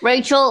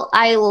 Rachel,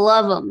 I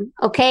love them.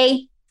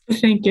 Okay?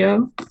 Thank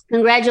you.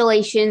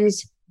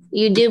 Congratulations.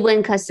 You did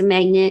win custom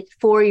magnet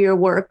for your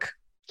work.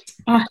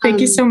 Oh, thank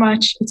you so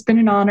much. It's been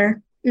an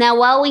honor. Now,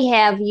 while we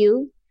have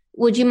you,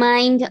 would you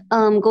mind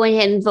going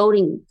ahead and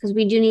voting? Because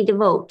we do need to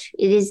vote.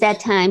 It is that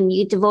time.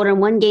 You get to vote on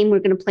one game we're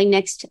going to play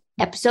next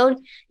episode.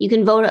 You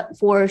can vote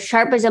for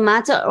Sharp as a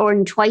Matzah or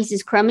Twice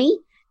as Crummy,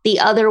 The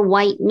Other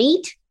White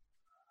Meat,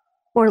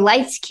 or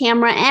Lights,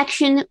 Camera,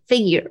 Action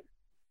Figure.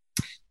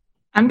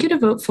 I'm going to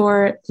vote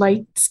for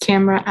Lights,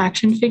 Camera,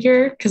 Action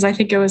Figure because I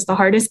think it was the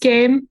hardest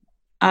game,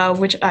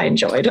 which I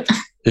enjoyed.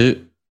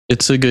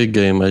 It's a good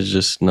game. I'm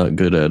just not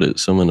good at it.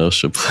 Someone else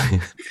should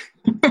play it.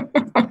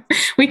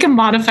 We can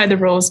modify the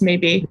rules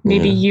maybe.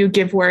 Maybe you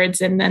give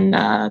words and then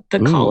the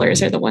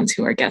callers are the ones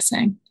who are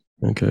guessing.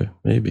 Okay,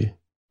 maybe.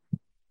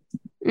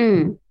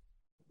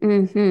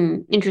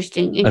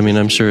 Interesting. I mean,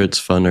 I'm sure it's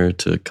funner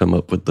to come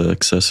up with the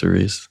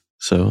accessories.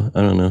 So,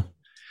 I don't know.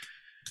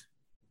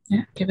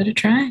 Yeah, give it a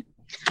try.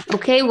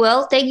 Okay,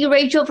 well, thank you,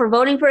 Rachel, for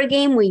voting for a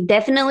game we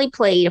definitely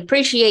played.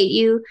 Appreciate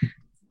you.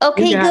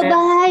 Okay,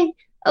 goodbye.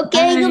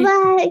 Okay,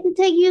 goodbye.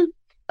 Thank you.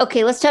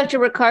 Okay, let's talk to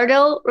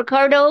Ricardo.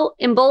 Ricardo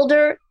in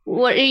Boulder,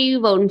 what are you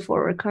voting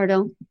for,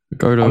 Ricardo?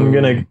 I'm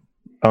gonna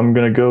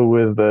go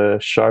with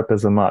Sharp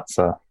as a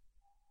Matzah.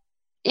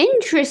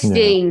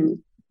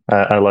 Interesting.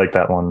 Yeah. I like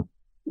that one.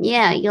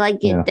 Yeah, you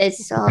like it. Yeah.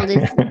 That's all.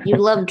 You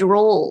love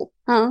droll,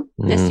 huh?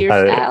 That's your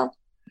style.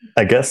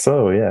 I guess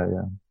so. Yeah.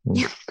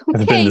 Okay.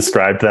 It's been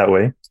described that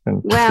way.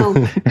 Wow.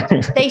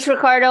 Thanks,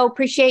 Ricardo.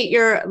 Appreciate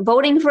your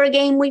voting for a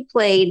game we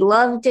played.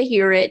 Love to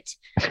hear it.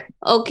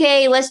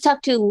 Okay, let's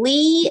talk to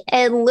Lee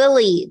and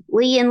Lily.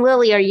 Lee and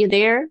Lily, are you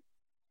there?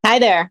 Hi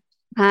there.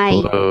 Hi.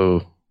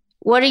 Hello.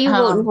 What are you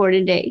voting for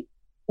today?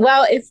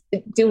 Well,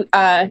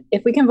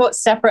 if we can vote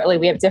separately,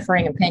 we have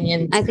differing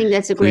opinions. I think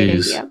that's a great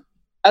idea.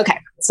 Okay,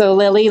 so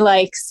Lily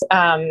likes.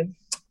 I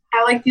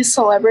like the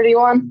celebrity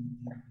one.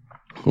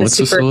 What's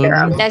the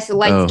superhero? That's the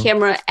Lights,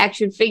 Camera,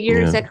 Action Figure.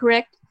 Yeah. Is that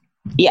correct?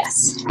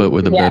 Yes. But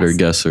with a better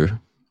guesser.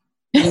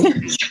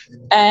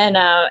 And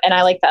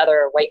I like the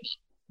other white meat.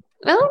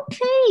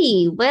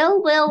 Okay.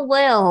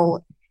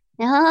 Well.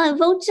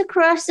 Votes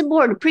across the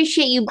board.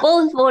 Appreciate you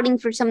both voting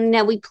for something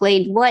that we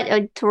played. What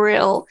a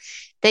thrill.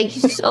 Thank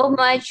you so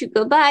much.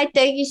 Goodbye.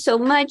 Thank you so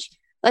much.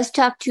 Let's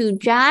talk to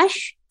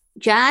Josh.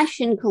 Josh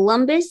in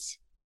Columbus.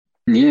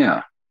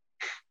 Yeah.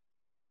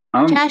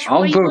 Josh,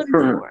 what are you voting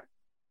for?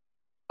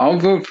 I'll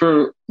vote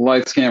for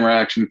Lights, Camera,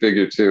 Action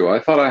Figure too.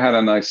 I thought I had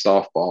a nice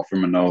softball for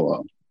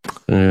Manolo.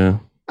 Yeah.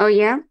 Oh,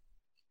 yeah?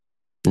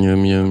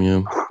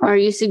 Yum. Are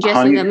you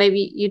suggesting that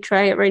maybe you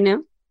try it right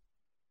now?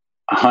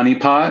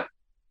 Honeypot,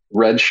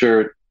 red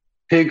shirt,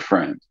 pig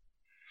friend.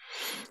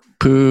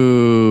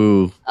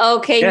 Poo.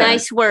 Okay,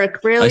 nice work.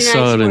 Really nice work. I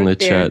saw it in the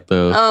chat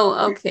though.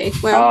 Oh, okay.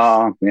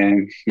 Well,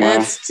 man.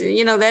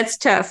 That's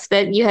tough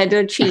that you had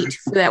to cheat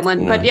for that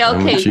one. But yeah,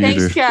 okay.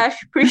 Thanks,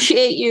 Josh.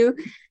 Appreciate you.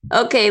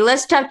 Okay,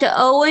 let's talk to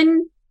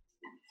Owen.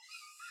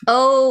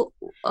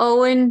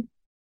 Owen.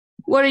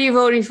 What are you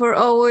voting for,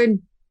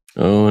 Owen?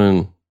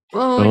 Owen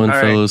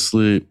fell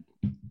asleep.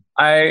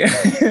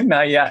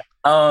 Not yet.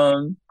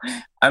 I'm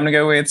gonna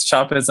go with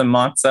Sharp as a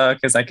Matzah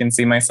because I can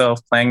see myself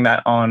playing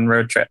that on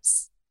road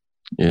trips.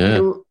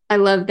 Yeah, I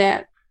love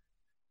that.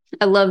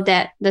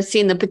 The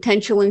seeing the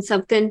potential in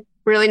something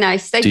really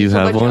nice. Thank you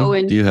so much,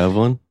 Owen. Do you have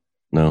one?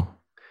 No.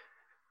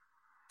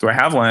 Do I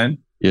have one?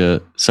 Yeah.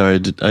 Sorry, I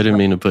didn't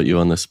mean to put you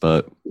on the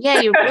spot.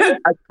 Yeah, you're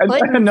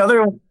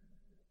another one.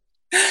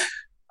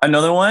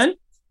 Another one? You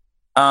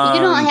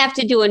don't have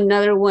to do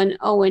another one,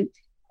 Owen.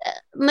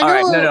 All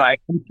right, no,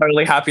 I'm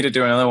totally happy to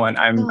do another one.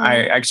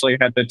 I actually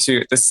had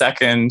the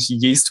second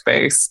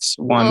yeast-based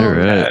one. All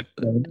right.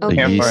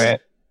 Okay. For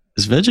it.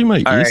 Is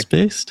Vegemite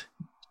yeast-based?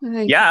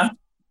 Yeah.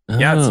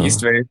 Yeah, it's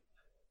yeast-based.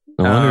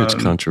 No wonder it's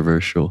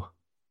controversial.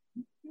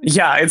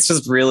 Yeah, it's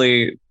just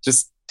really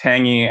just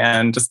tangy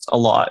and just a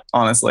lot,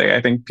 honestly. I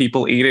think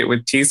people eat it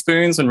with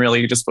teaspoons and really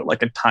you just put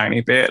like a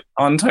tiny bit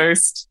on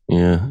toast.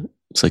 Yeah,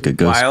 it's like a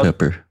ghost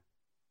pepper.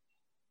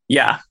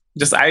 Yeah,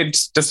 just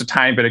a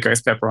tiny bit of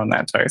ghost pepper on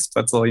that toast.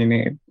 That's all you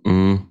need.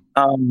 Mm.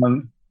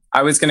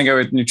 I was going to go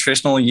with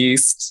nutritional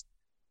yeast.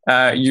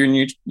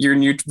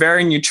 You're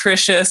very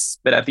nutritious,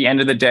 but at the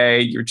end of the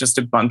day, you're just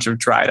a bunch of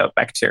dried up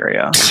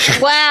bacteria.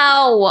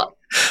 Wow.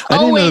 I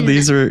didn't know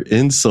these were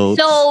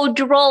insults. So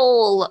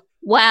droll.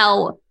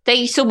 Wow. Thank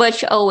you so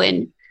much,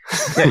 Owen.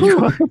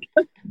 Wow,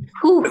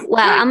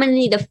 I'm going to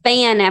need a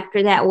fan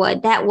after that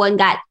one. That one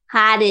got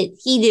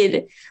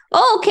heated.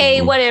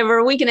 Okay,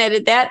 whatever. We can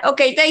edit that.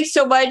 Okay, thanks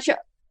so much.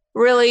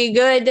 Really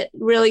good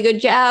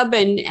job.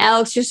 And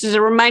Alex, just as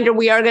a reminder,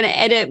 we are going to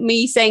edit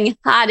me saying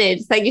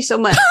hotted. Thank you so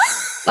much.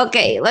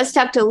 Okay, let's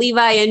talk to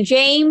Levi and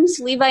James.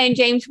 Levi and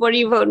James, what are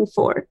you voting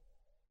for?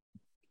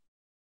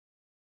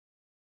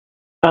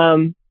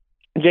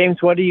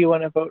 James, what do you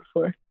want to vote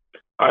for?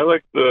 I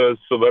like the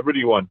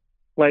celebrity one.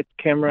 Lights,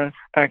 camera,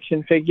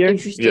 action figure?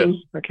 Yes.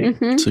 Okay.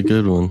 Mm-hmm. It's a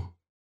good one.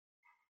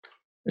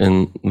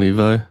 And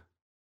Levi?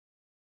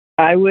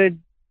 I would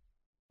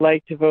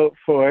like to vote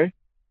for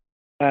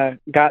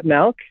Got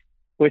Milk,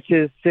 which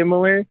is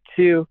similar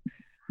to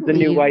the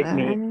new white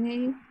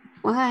meat.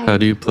 Why? How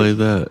do you play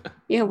that?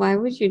 Yeah, why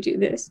would you do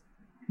this?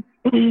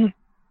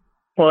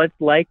 Well, it's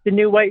like the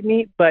new white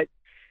meat, but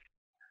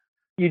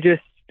you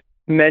just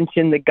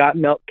mentioned the Got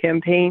Milk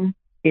campaign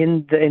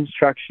in the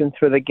instructions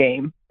for the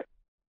game.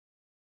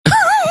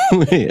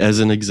 Wait, as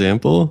an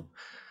example?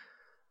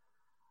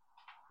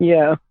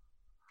 Yeah.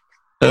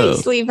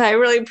 Thanks, Levi. I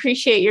really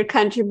appreciate your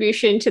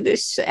contribution to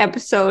this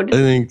episode. I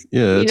think,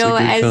 it's a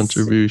good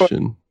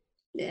contribution.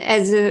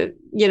 As a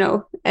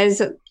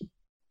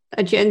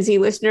Gen Z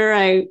listener,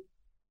 I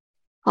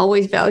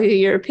always value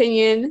your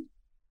opinion.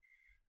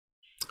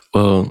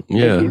 Well,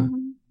 yeah.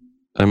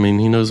 I mean,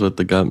 he knows what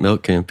the Got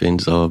Milk campaign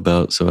is all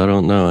about, so I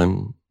don't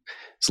know.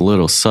 It's a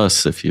little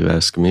sus if you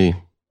ask me.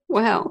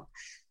 Wow.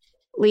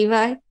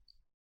 Levi?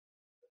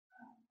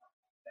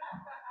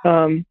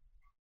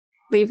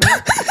 Levi?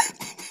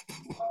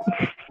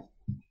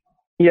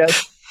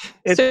 Yes.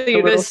 It's so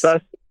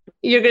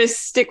you're going to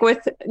stick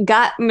with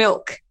Got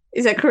Milk.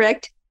 Is that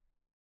correct?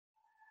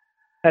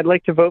 I'd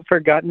like to vote for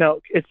Got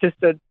Milk. It's just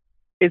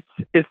it's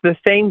the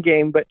same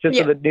game, but just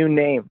with a new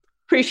name.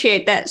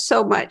 Appreciate that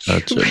so much.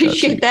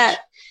 Appreciate that.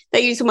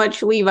 Thank you so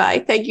much, Levi.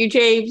 Thank you,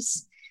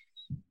 James.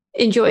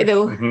 Enjoy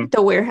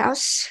the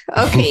warehouse.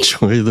 Okay.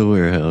 Enjoy the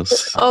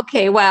warehouse.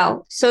 Okay,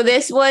 wow. So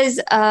this was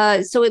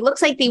so it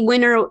looks like the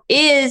winner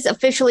is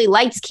officially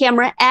Lights,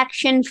 Camera,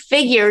 Action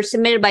Figure,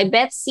 submitted by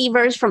Beth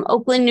Severs from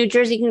Oakland, New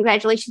Jersey.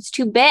 Congratulations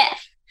to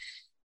Beth.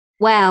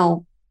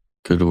 Wow.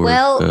 Good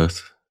work,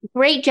 Beth.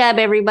 Great job,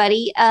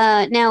 everybody.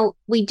 Now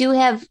we do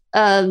have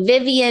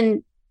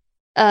Vivian,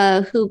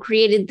 who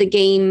created the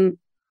game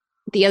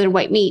The Other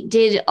White Meat,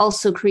 did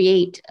also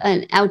create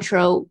an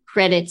outro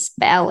credits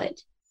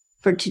ballad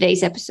for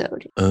today's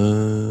episode.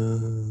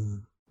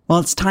 Well,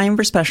 it's time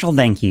for special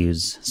thank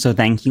yous. So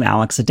thank you,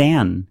 Alex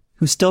Adan,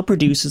 who still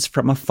produces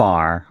from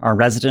afar, our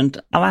resident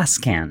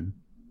Alaskan.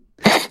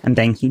 And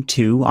thank you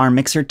to our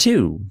mixer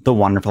too, the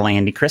wonderful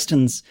Andy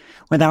Christens,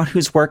 without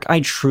whose work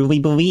I truly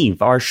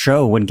believe our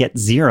show would get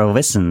 0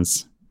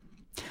 listens.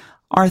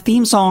 Our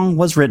theme song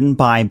was written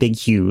by Big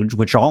Huge,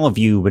 which all of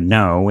you would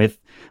know if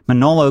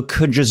Manolo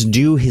could just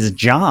do his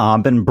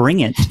job and bring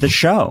it to the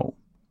show.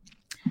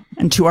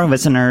 And to our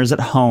listeners at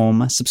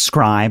home,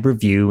 subscribe,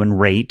 review, and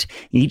rate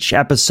each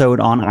episode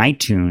on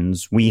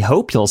iTunes. We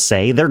hope you'll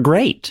say they're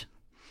great.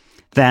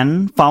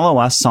 Then follow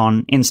us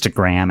on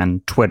Instagram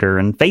and Twitter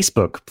and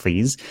Facebook,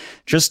 please.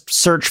 Just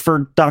search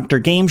for Dr.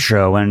 Game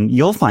Show and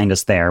you'll find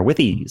us there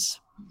with ease.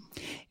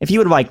 If you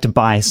would like to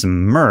buy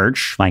some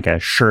merch, like a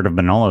shirt of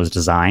Manolo's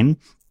design,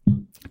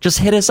 just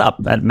hit us up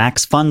at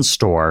Max Fun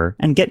Store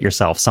and get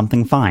yourself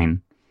something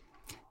fine.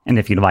 And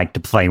if you'd like to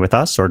play with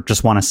us or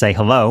just want to say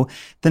hello,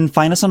 then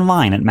find us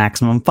online at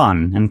Maximum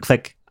Fun and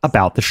click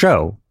About the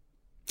Show.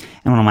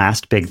 And one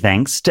last big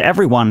thanks to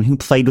everyone who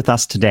played with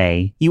us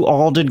today. You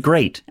all did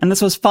great, and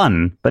this was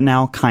fun, but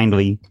now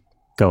kindly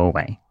go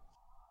away.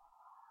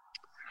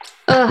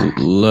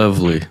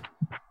 Lovely.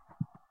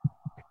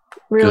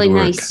 Really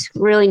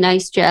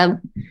nice job.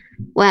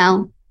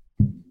 Wow.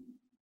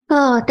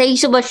 Oh, thank you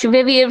so much to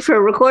Vivian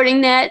for recording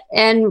that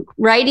and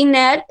writing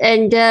that.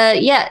 And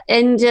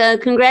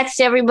congrats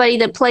to everybody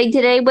that played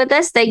today with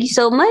us. Thank you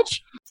so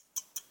much.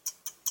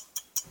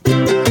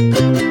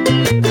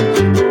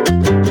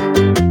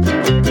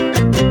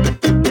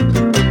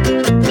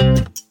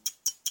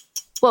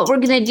 What we're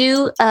going to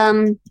do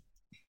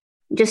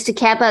just to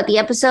cap out the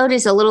episode,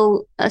 is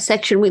a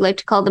section we like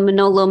to call the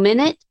Manolo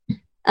Minute,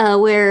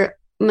 where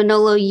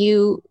Manolo,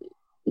 you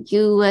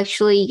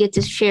actually get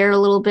to share a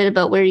little bit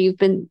about where you've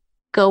been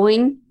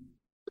going.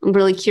 I'm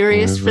really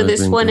curious for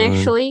this one,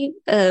 actually,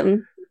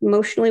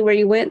 emotionally, where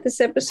you went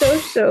this episode.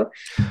 So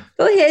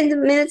go ahead. The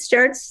minute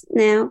starts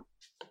now.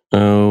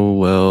 Oh,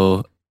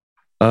 well,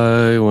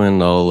 I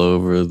went all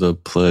over the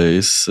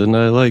place, and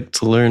I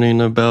liked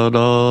learning about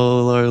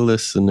all our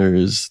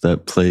listeners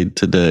that played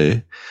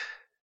today.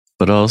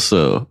 But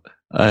also,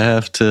 I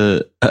have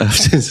to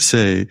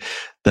say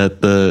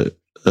that the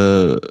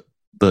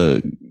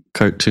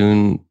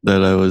cartoon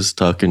that I was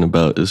talking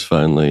about is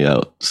finally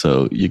out,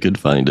 so you could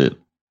find it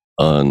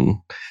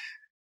on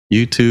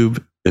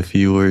YouTube if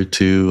you were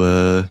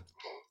to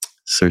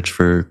search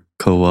for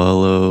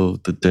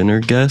Koalo the Dinner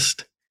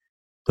Guest.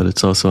 But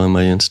it's also on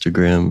my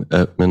Instagram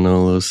at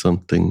Manolo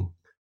something.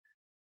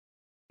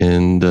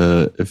 And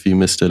if you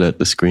missed it at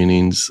the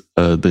screenings,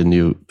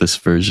 this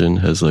version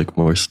has like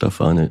more stuff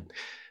on it.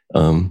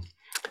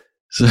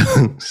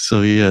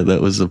 So yeah, that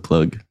was a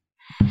plug.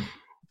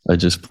 I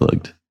just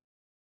plugged.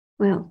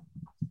 Well,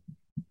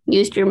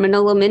 used your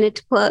Manolo Minute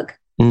to plug.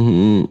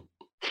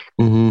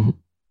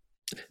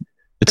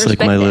 It's like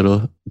my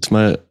little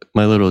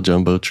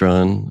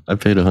Jumbotron. I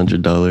paid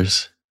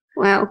 $100.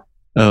 Wow.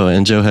 Oh,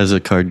 and Joe has a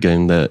card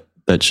game that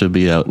should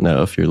be out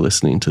now if you're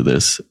listening to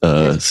this.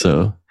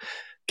 So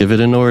give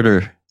it an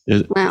order.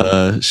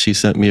 Wow. She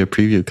sent me a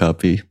preview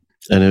copy,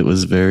 and it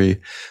was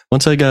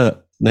once I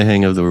got the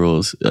hang of the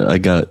rules, I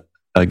got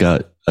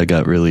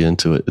really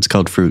into it. It's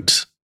called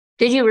Fruits.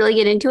 Did you really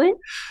get into it?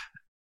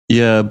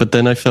 Yeah, but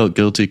then I felt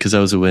guilty because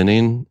I was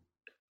winning,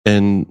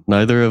 and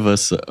neither of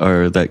us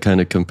are that kind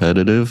of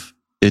competitive.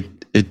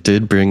 It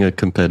did bring a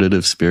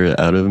competitive spirit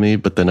out of me,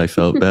 but then I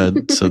felt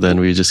bad. So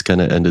then we just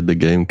kind of ended the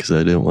game because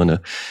I didn't want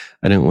to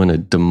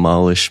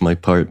demolish my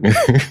partner.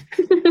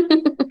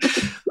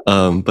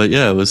 But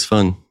yeah, it was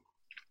fun.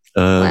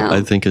 Wow. I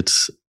think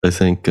it's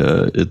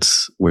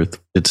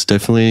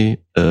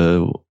definitely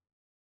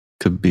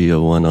could be a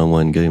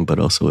one-on-one game, but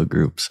also a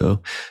group.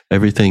 So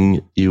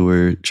everything you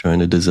were trying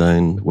to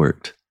design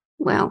worked.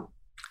 Wow.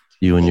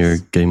 You and your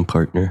game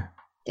partner.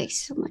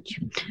 Thanks so much.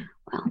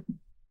 Wow.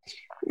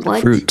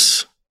 What?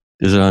 Fruits.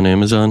 Is it on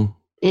Amazon?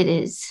 It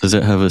is. Does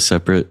it have a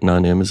separate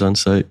non-Amazon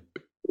site?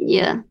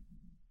 Yeah.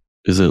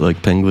 Is it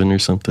like Penguin or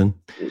something?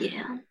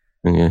 Yeah.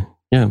 Okay.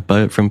 Yeah,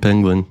 buy it from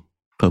Penguin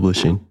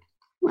Publishing.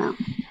 Wow.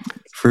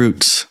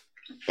 Fruits.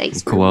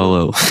 Thanks.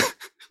 Koalo.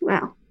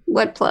 Wow.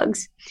 What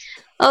plugs?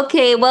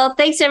 Okay, well,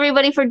 thanks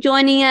everybody for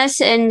joining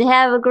us, and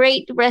have a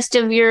great rest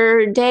of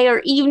your day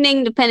or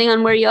evening, depending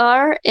on where you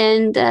are.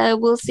 And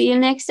we'll see you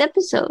next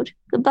episode.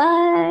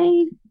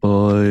 Goodbye.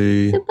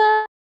 Bye.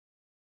 Goodbye.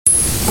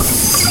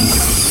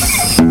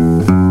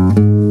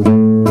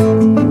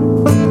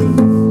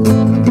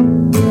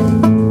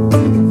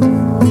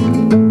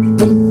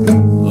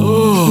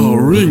 Oh,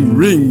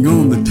 ring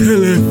on the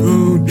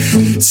telephone.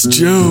 It's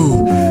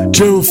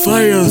Joe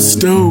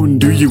Firestone.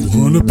 Do you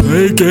want to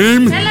play a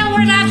game? Hello,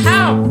 we're not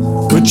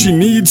home. But she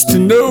needs to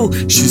know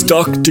she's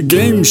Dr.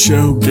 Game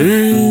Show.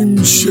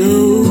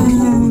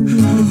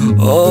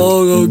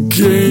 Oh, a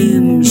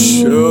game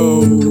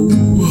show.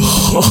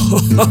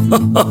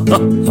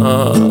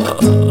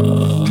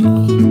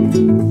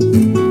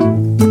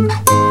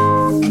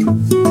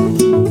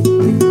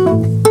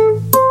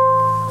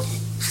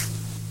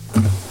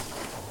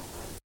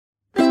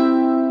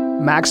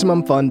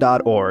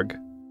 MaximumFun.org.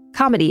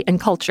 Comedy and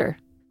culture.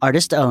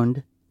 Artist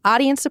owned.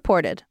 Audience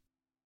supported.